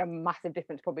that's made a massive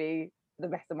difference probably for the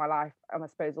rest of my life, and I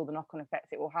suppose all the knock-on effects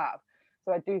it will have.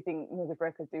 So I do think mortgage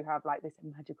brokers do have like this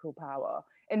magical power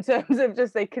in terms of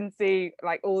just they can see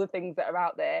like all the things that are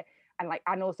out there,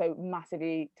 and also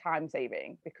massively time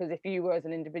saving, because if you were as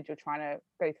an individual trying to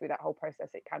go through that whole process,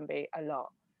 it can be a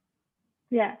lot.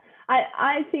 Yeah,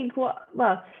 I think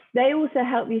they also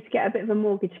help you to get a bit of a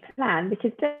mortgage plan,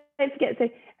 because don't forget, so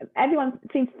everyone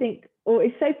seems to think, or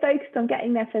is so focused on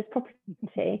getting their first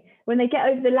property, when they get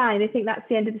over the line, they think that's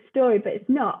the end of the story, but it's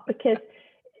not, because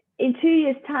in 2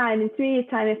 years' time, in 3 years'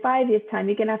 time, in 5 years' time,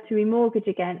 you're going to have to remortgage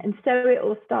again. And so it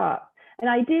all starts. And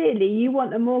ideally, you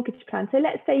want a mortgage plan. So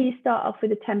let's say you start off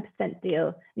with a 10% deal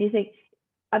and you think,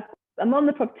 I'm on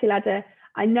the property ladder.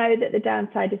 I know that the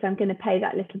downside is I'm going to pay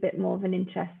that little bit more of an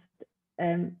interest. So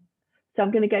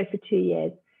I'm going to go for 2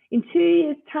 years. In 2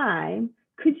 years' time,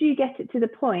 could you get it to the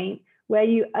point where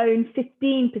you own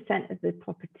 15% of the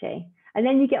property? And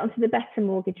then you get onto the better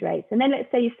mortgage rates. And then let's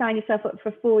say you sign yourself up for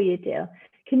a 4-year deal.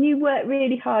 Can you work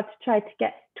really hard to try to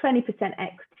get 20%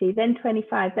 equity, then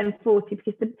 25, then 40,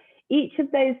 because each of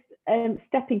those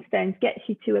stepping stones gets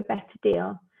you to a better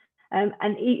deal.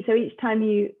 So each time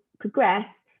you progress,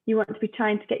 you want to be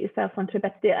trying to get yourself onto a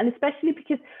better deal. And especially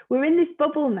because we're in this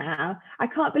bubble now, I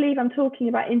can't believe I'm talking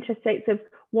about interest rates of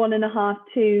 1.5%,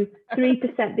 2%,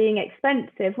 3% being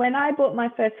expensive. When I bought my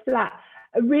first flat,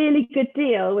 a really good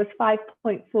deal was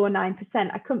 5.49%.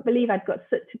 I couldn't believe I'd got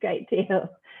such a great deal.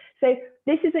 So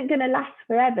this isn't going to last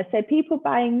forever. So people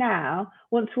buying now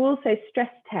want to also stress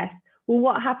test, well,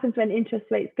 what happens when interest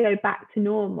rates go back to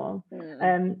normal?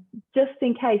 Just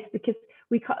in case, because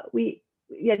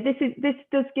this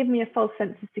does give me a false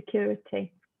sense of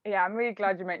security. Yeah, I'm really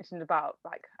glad you mentioned about,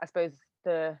 like, I suppose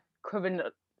the current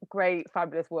great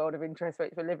fabulous world of interest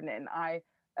rates we're living in. I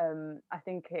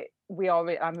think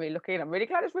I'm really lucky, and I'm really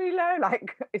glad it's really low.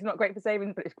 Like, it's not great for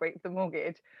savings, but it's great for the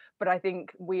mortgage. But I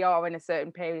think we are in a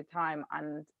certain period of time,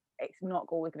 and it's not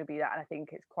always going to be that. And I think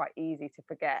it's quite easy to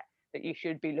forget that you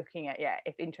should be looking at,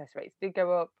 if interest rates did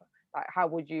go up, like, how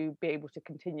would you be able to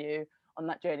continue on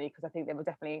that journey? Because I think there were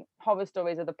definitely horror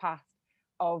stories of the past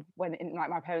of when, like,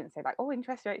 my parents say, like, oh,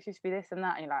 interest rates used to be this and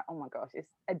that, and you're like, oh my gosh, it's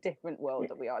a different world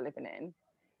that we are living in.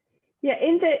 Yeah,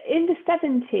 in the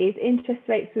 70s, interest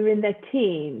rates were in their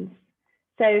teens.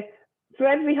 So for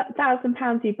every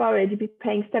 £1,000 you borrowed, you'd be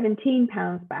paying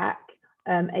 £17 back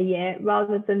a year,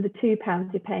 rather than the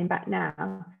 £2 you're paying back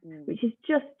now, which is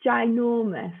just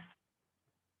ginormous.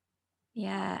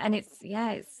 Yeah, and it's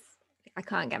I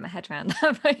can't get my head around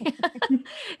that, but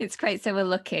it's great. So we're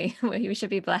lucky. We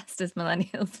should be blessed as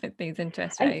millennials with these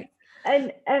interest rates.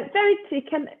 And Verity,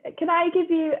 can I give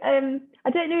you? I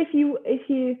don't know if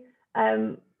you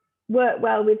work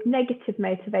well with negative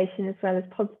motivation as well as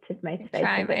positive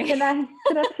motivation. But can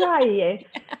I try you?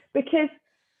 Yeah. Because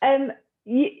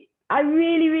I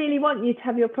really, really want you to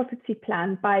have your property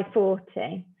plan by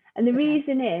 40. And the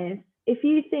reason is, if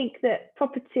you think that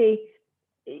property,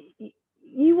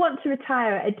 you want to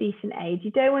retire at a decent age,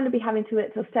 you don't want to be having to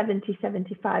work till 70,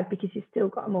 75 because you've still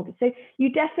got a mortgage. So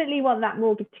you definitely want that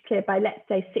mortgage to clear by, let's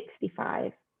say,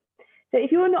 65. So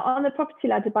if you're not on the property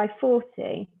ladder by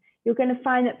 40, you're going to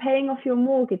find that paying off your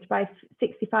mortgage by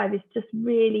 65 is just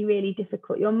really, really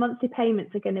difficult. Your monthly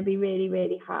payments are going to be really,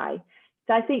 really high.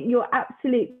 So I think your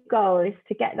absolute goal is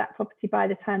to get that property by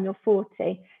the time you're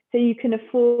 40, so you can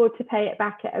afford to pay it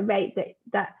back at a rate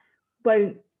that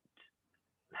won't,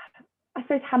 I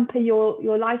suppose, hamper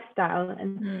your lifestyle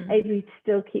and able to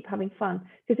still keep having fun.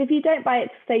 Because if you don't buy it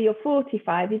to say you're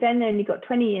 45, you've then only got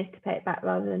 20 years to pay it back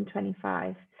rather than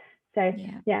 25. So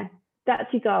yeah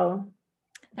that's your goal.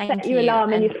 Set your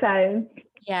alarm in your phone.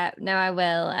 Yeah, no, I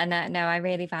will. And no, I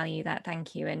really value that.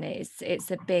 Thank you. And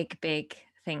it's a big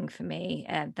thing for me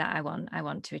that I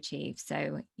want to achieve.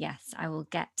 So yes, I will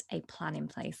get a plan in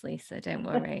place, Lisa. Don't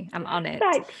worry, I'm on it.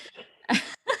 Thanks.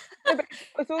 but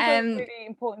it's also a really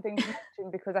important thing to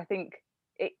mention, because I think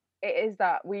it is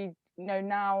that we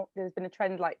now there's been a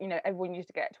trend, like everyone used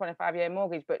to get a 25-year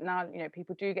mortgage, but now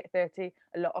people do get 30.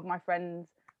 A lot of my friends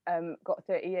got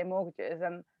 30-year mortgages,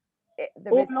 and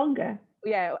or longer.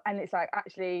 Yeah, and it's like,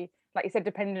 actually, like you said,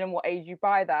 depending on what age you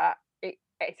buy that,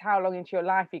 it's how long into your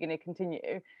life you're going to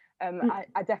continue.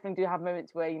 I definitely do have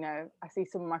moments where I see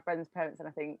some of my friends' parents, and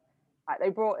I think, like, they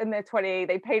brought in their 20,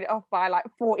 they paid it off by like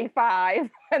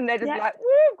 45, and they're just like,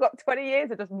 woo, I've got 20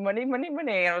 years of just money. And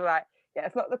I was like, yeah,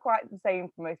 it's not quite the same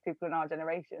for most people in our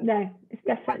generation. No, it's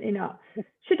definitely not.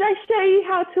 Should I show you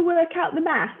how to work out the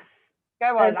maths?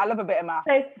 Go on, I love a bit of math.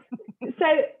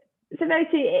 So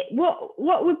Verity,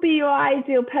 what would be your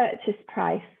ideal purchase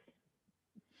price?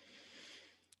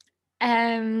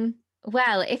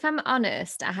 Well, if I'm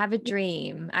honest, I have a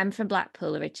dream. I'm from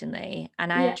Blackpool originally,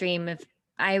 and I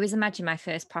always imagine my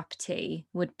first property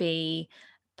would be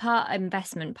part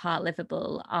investment, part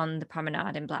livable on the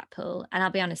promenade in Blackpool. And I'll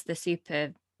be honest, they're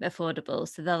super affordable.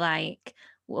 So they're like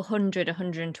 100,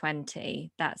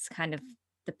 120. That's kind of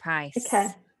the price. Okay.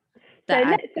 So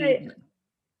let's go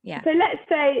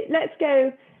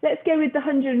with the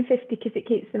 150, because it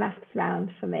keeps the maths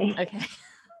round for me. Okay.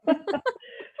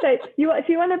 So if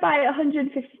you want to buy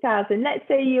 150,000, let's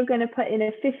say you're going to put in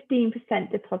a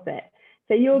 15% deposit.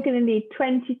 So you're going to need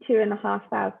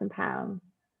 £22,500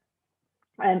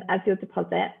 as your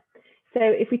deposit. So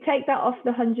if we take that off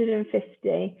the 150,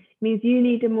 it means you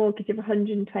need a mortgage of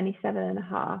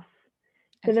 127.5.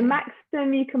 So the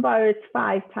maximum you can borrow is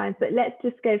 5 times, but let's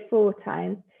just go 4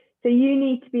 times. So you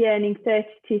need to be earning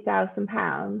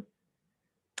 £32,000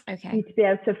 to be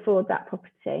able to afford that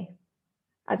property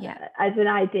as an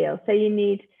ideal. So you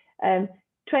need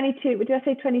 22, did I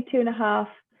say 22.5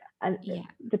 and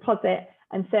deposit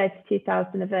and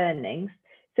 32,000 of earnings.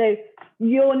 So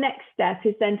your next step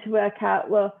is then to work out,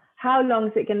 well, how long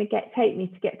is it going to take me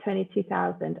to get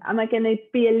 22,000? Am I going to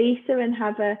be a Lisa and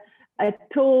have a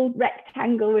tall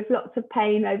rectangle with lots of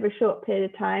pain over a short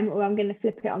period of time, or I'm going to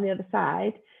flip it on the other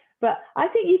side? But I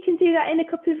think you can do that in a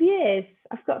couple of years.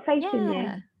 I've got faith in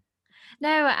you.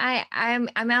 No,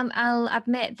 I'll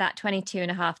admit that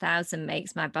 22,500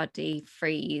 makes my body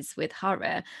freeze with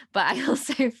horror, but I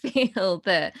also feel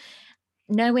that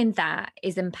knowing that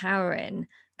is empowering,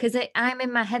 because I'm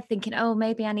in my head thinking, oh,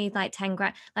 maybe I need like 10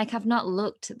 grand. Like, I've not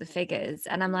looked at the figures,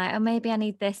 and I'm like, oh, maybe I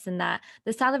need this and that.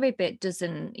 The salary bit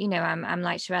doesn't, I'm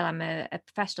like Sherelle, I'm a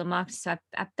professional marketer, so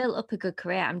I've built up a good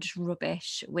career. I'm just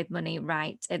rubbish with money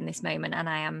right in this moment, and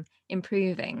I am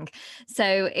improving.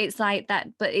 So it's like that,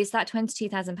 but it's that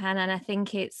 £22,000, and I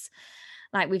think it's,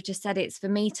 like we've just said, it's for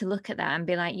me to look at that and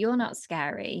be like, you're not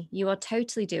scary, you are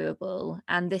totally doable,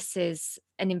 and this is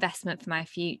an investment for my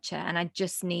future, and I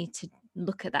just need to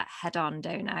look at that head on,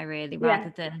 don't I, really,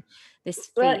 rather than this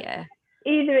fear. Well,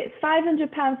 either it's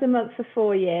 £500 a month for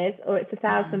 4 years, or it's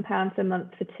 £1,000 a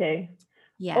month for 2.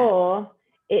 Or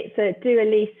it's do a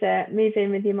Lisa, move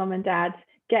in with your mum and dad,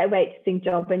 get a waitressing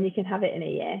job, and you can have it in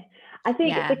a year. I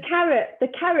think the carrot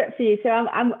for you, so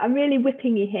I'm really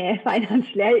whipping you here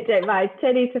financially. I hope you don't mind.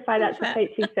 Turning to financial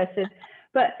coaching session.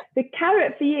 But the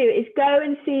carrot for you is go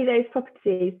and see those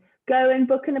properties, go and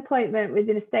book an appointment with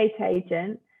an estate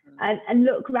agent, and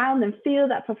look around and feel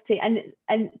that property, and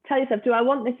tell yourself, do I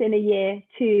want this in a year,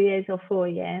 2 years, or 4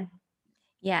 years?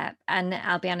 Yeah, and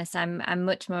I'll be honest, I'm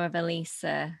much more of a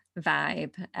Lisa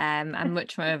vibe. I'm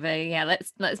much more of a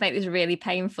let's make this really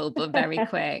painful but very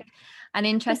quick. And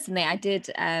interestingly, I did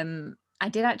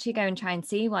actually go and try and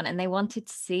see one, and they wanted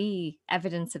to see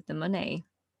evidence of the money,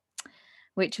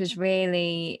 which was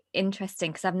really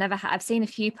interesting, because I've seen a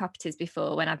few properties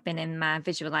before when I've been in my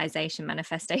visualization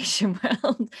manifestation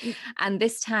world, and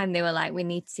this time they were like, we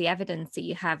need to see evidence that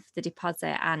you have the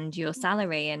deposit and your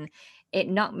salary, and it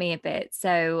knocked me a bit.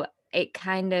 So it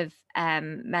kind of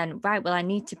meant, right, well, I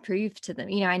need to prove to them,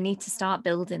 I need to start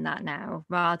building that now,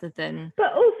 rather than.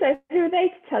 But also, who are they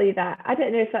to tell you that? I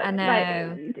don't know if that's I know.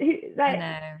 I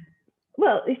know.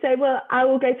 Well, you say, well, I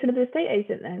will go to another estate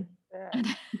agent then. Yeah.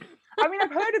 I mean,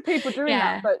 I've heard of people doing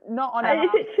that, but not on a house.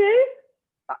 Is it true?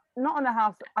 Not on a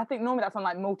house. I think normally that's on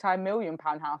like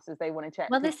multi-million-pound houses they want to check.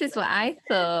 Well, this is what I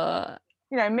thought.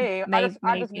 Me, I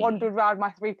just wandered around my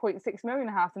 3.6 million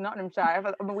house in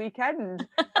Nottinghamshire on the weekend.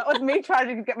 That was me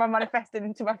trying to get my manifesting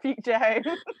into my future home.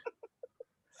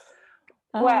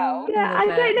 Well, yeah, I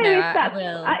don't know if that's.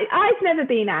 I've never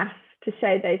been asked to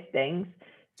show those things.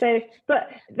 So, but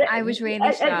I was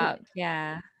really shocked.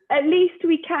 Yeah. At least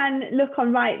we can look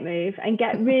on Rightmove and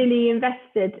get really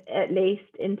invested, at least,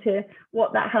 into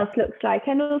what that house looks like,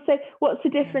 and also what's the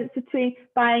difference between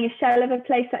buying a shell of a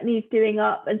place that needs doing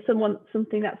up and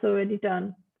something that's already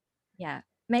done. Yeah,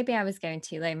 maybe I was going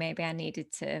too low. Maybe I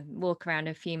needed to walk around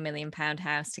a few £1 million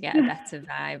house to get a better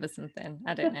vibe or something.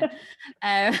 I don't know.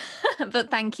 But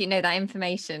thank you. No, that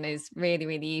information is really,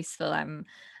 really useful. I'm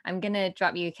going to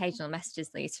drop you occasional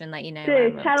messages, Lisa, and let you know.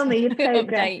 Do tell me your progress.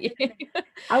 Update you.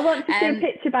 I want to see a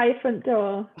picture by your front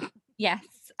door. Yes,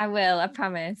 I will. I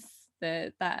promise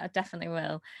that I definitely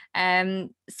will.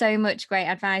 So much great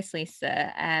advice,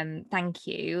 Lisa. Thank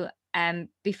you.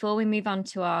 Before we move on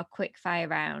to our quick fire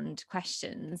round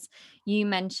questions, you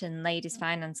mentioned Ladies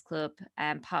Finance Club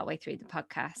partway through the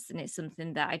podcast, and it's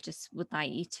something that I just would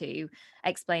like you to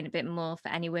explain a bit more for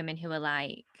any women who are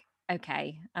like,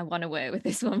 okay, I want to work with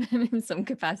this woman in some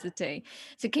capacity.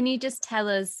 So can you just tell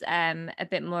us a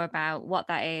bit more about what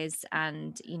that is,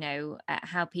 and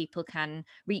how people can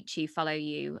reach you, follow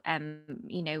you,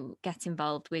 get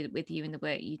involved with you in the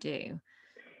work you do?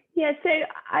 Yeah, so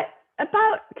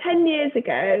about 10 years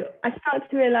ago, I started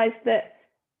to realise that,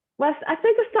 well, I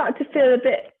think I started to feel a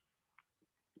bit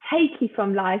takey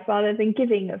from life rather than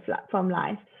giving from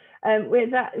life.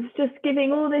 With that, it's just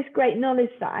giving all this great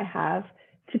knowledge that I have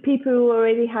to people who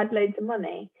already had loads of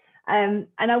money. And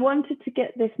I wanted to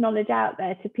get this knowledge out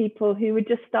there to people who were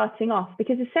just starting off,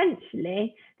 because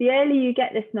essentially, the earlier you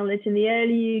get this knowledge and the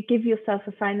earlier you give yourself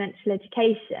a financial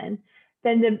education,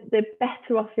 then the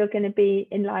better off you're going to be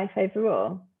in life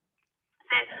overall.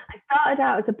 I started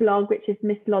out as a blog, which is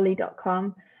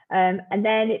misslolly.com, and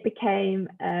then it became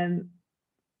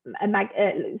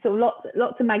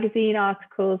lots of magazine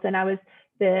articles, and I was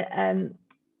the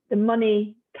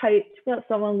money coach. That's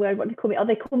not one word. What do they call me? Oh,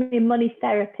 they call me a money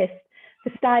therapist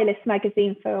for Stylist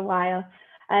magazine for a while,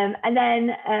 and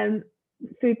then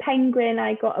through Penguin,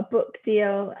 I got a book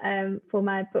deal for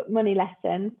my book Money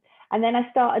Lessons, and then I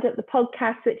started up the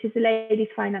podcast, which is the Ladies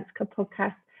Finance Club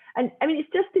podcast. And I mean,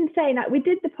 it's just insane. Like, we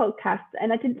did the podcast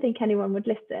and I didn't think anyone would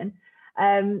listen.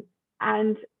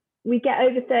 And we get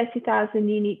over 30,000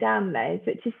 unique downloads,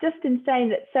 which is just insane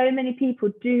that so many people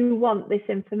do want this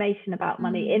information about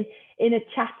money in a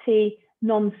chatty,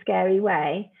 non-scary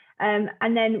way.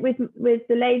 And then with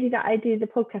the lady that I do the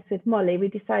podcast with, Molly, we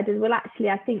decided, well,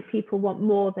 actually, I think people want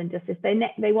more than just this.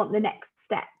 They want the next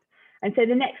step. And so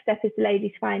the next step is the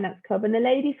Ladies Finance Club. And the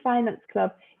Ladies Finance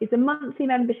Club is a monthly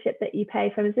membership that you pay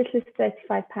from as little as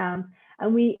 £35.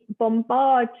 And we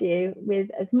bombard you with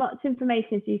as much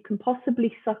information as you can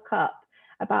possibly suck up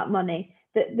about money.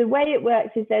 The way it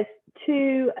works is there's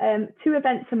two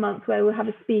events a month where we'll have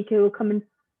a speaker who will come and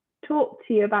talk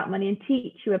to you about money and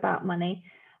teach you about money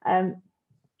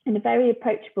in a very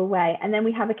approachable way. And then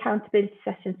we have accountability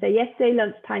sessions. So yesterday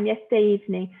lunchtime, yesterday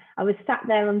evening, I was sat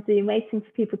there on Zoom waiting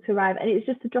for people to arrive, and it was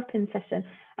just a drop-in session.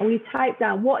 And we typed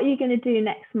down, what are you going to do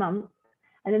next month?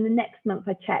 And then the next month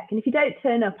I check. And if you don't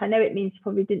turn up, I know it means you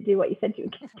probably didn't do what you said you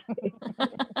were going to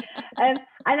do.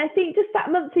 And I think just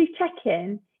that monthly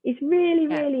check-in is really,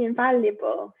 really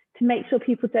invaluable to make sure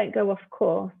people don't go off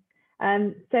course.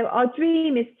 So our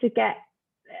dream is to get,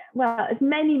 well, as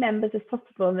many members as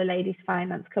possible in the Ladies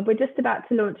Finance Club. We're just about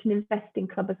to launch an investing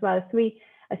club as well,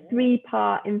 a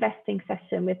three-part investing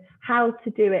session with how to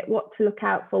do it, what to look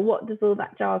out for, what does all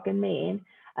that jargon mean.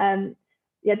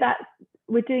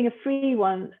 We're doing a free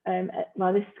one.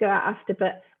 Well, this will go out after,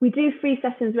 but we do free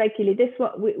sessions regularly.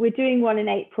 We're doing one in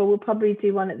April. We'll probably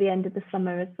do one at the end of the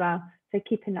summer as well. So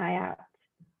keep an eye out.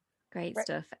 Great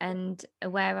stuff. And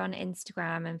where on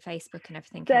Instagram and Facebook and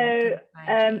everything? So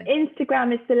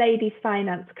Instagram is the Ladies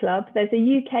Finance Club. There's a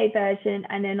UK version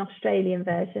and an Australian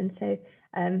version. So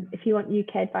if you want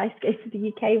UK advice, go to the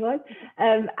UK one.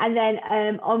 And then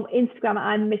on Instagram,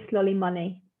 I'm Miss Lolly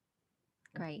Money.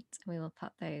 Great. We will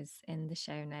pop those in the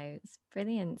show notes.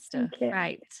 Brilliant stuff.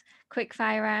 Right. Quick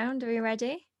fire round. Are we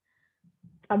ready?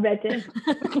 I'm ready.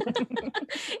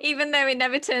 Even though it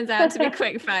never turns out to be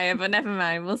quick fire, but never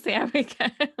mind. We'll see how we go.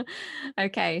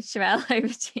 Okay, Sherelle, over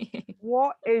to you.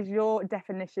 What is your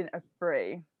definition of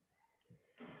free?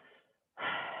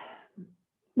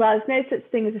 Well, there's no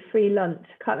such thing as a free lunch.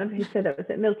 I can't remember who said that. Was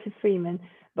it Milton Freeman?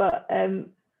 But I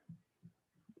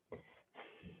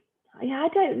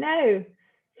don't know.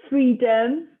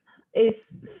 Freedom is,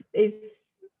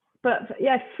 but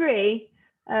yeah, free.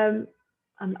 I'm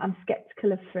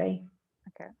skeptical of free.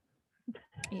 Okay.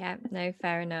 Yeah, no,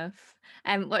 fair enough.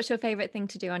 What's your favourite thing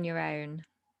to do on your own?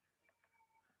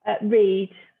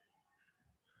 Read.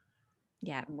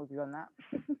 Yeah. I'm with you on that.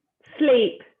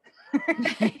 Sleep.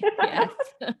 Yes.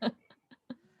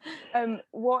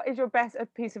 What is your best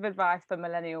piece of advice for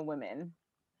millennial women?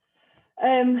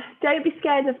 Don't be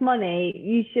scared of money.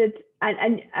 You should,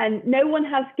 and no one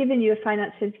has given you a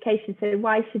financial education, so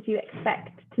why should you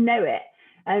expect to know it?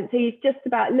 So it's just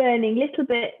about learning little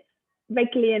bits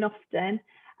regularly and often,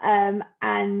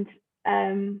 and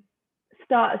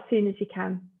start as soon as you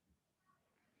can.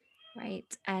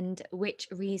 Right. And which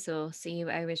resource are you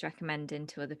always recommending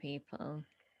to other people?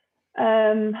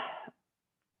 As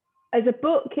a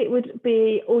book, it would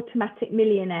be Automatic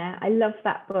Millionaire. I love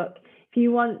that book. If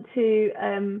you want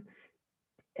to,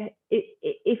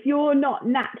 if you're not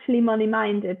naturally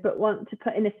money-minded but want to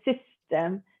put in a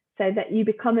system so that you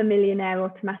become a millionaire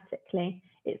automatically,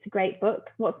 it's a great book.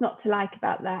 What's not to like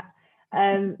about that?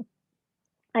 And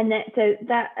that, so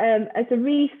that as a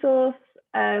resource,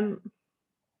 well,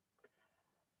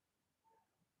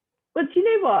 do you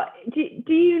know what?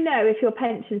 Do you know if your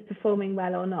pension's performing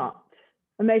well or not?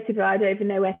 And most people, I don't even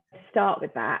know where to start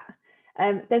with that.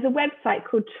 There's a website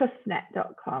called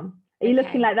trustnet.com. Are you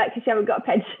looking like that because you haven't got a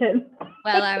pension?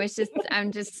 Well,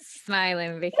 I'm just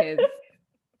smiling because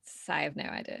I have no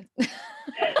idea.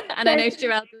 And I know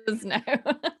Sherelle does know.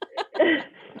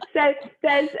 So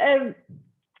there's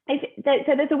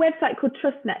a website called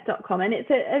trustnet.com, and it's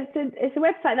a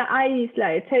website that I use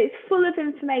loads. So it's full of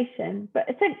information. But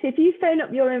essentially, if you phone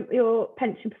up your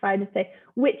pension provider and say,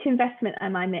 which investment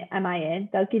am I in?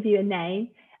 They'll give you a name,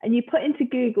 and you put into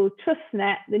Google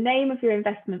Trustnet, the name of your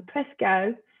investment, press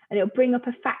go, and it'll bring up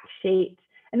a fact sheet.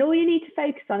 And all you need to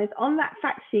focus on is on that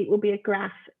fact sheet will be a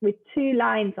graph with 2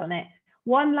 lines on it.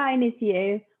 One line is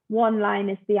you, one line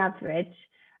is the average.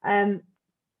 And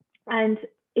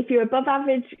if you're above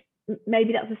average,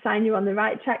 maybe that's a sign you're on the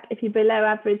right track. If you're below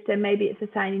average, then maybe it's a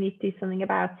sign you need to do something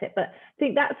about it. But I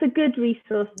think that's a good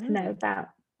resource to know about.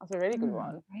 That's a really good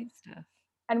one. Great stuff.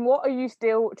 And what are you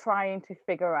still trying to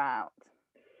figure out?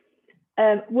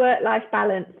 Work-life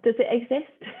balance. Does it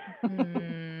exist?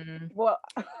 What?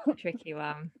 Tricky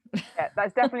one. Yeah,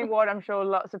 that's definitely one I'm sure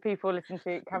lots of people listening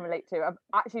to can relate to. I've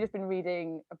actually just been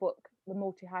reading a book, The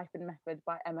Multi-Hyphen Method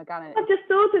by Emma Gannon. I just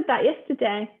ordered that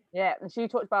yesterday. Yeah, and she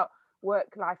talked about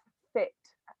work-life fit,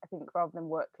 I think, rather than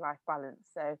work-life balance.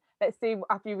 So let's see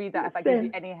after you read that if that gives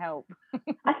you any help.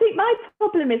 I think my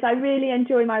problem is I really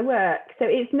enjoy my work, so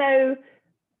there's no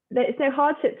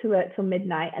hardship to work till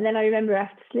midnight, and then I remember I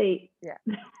have to sleep. Yeah,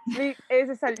 sleep is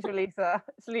essential, Lisa.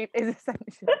 Sleep is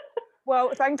essential.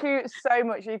 Well, thank you so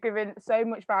much. You've given so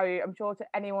much value. I'm sure to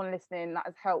anyone listening that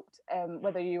has helped,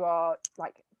 whether you are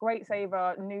like great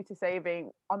saver, new to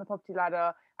saving, on the property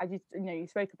ladder, as you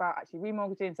spoke about actually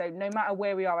remortgaging. So no matter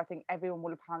where we are, I think everyone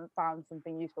will have found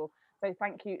something useful. So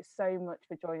thank you so much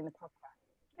for joining the podcast.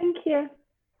 Thank you.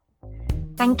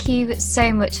 Thank you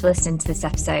so much for listening to this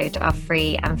episode of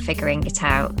Free and Figuring It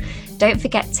Out. Don't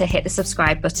forget to hit the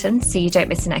subscribe button so you don't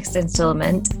miss the next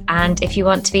instalment. And if you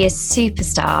want to be a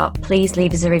superstar, please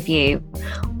leave us a review.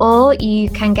 Or you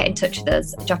can get in touch with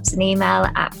us. Drop us an email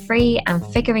at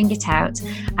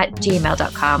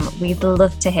freeandfiguringitout@gmail.com. We'd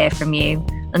love to hear from you.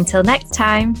 Until next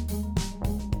time.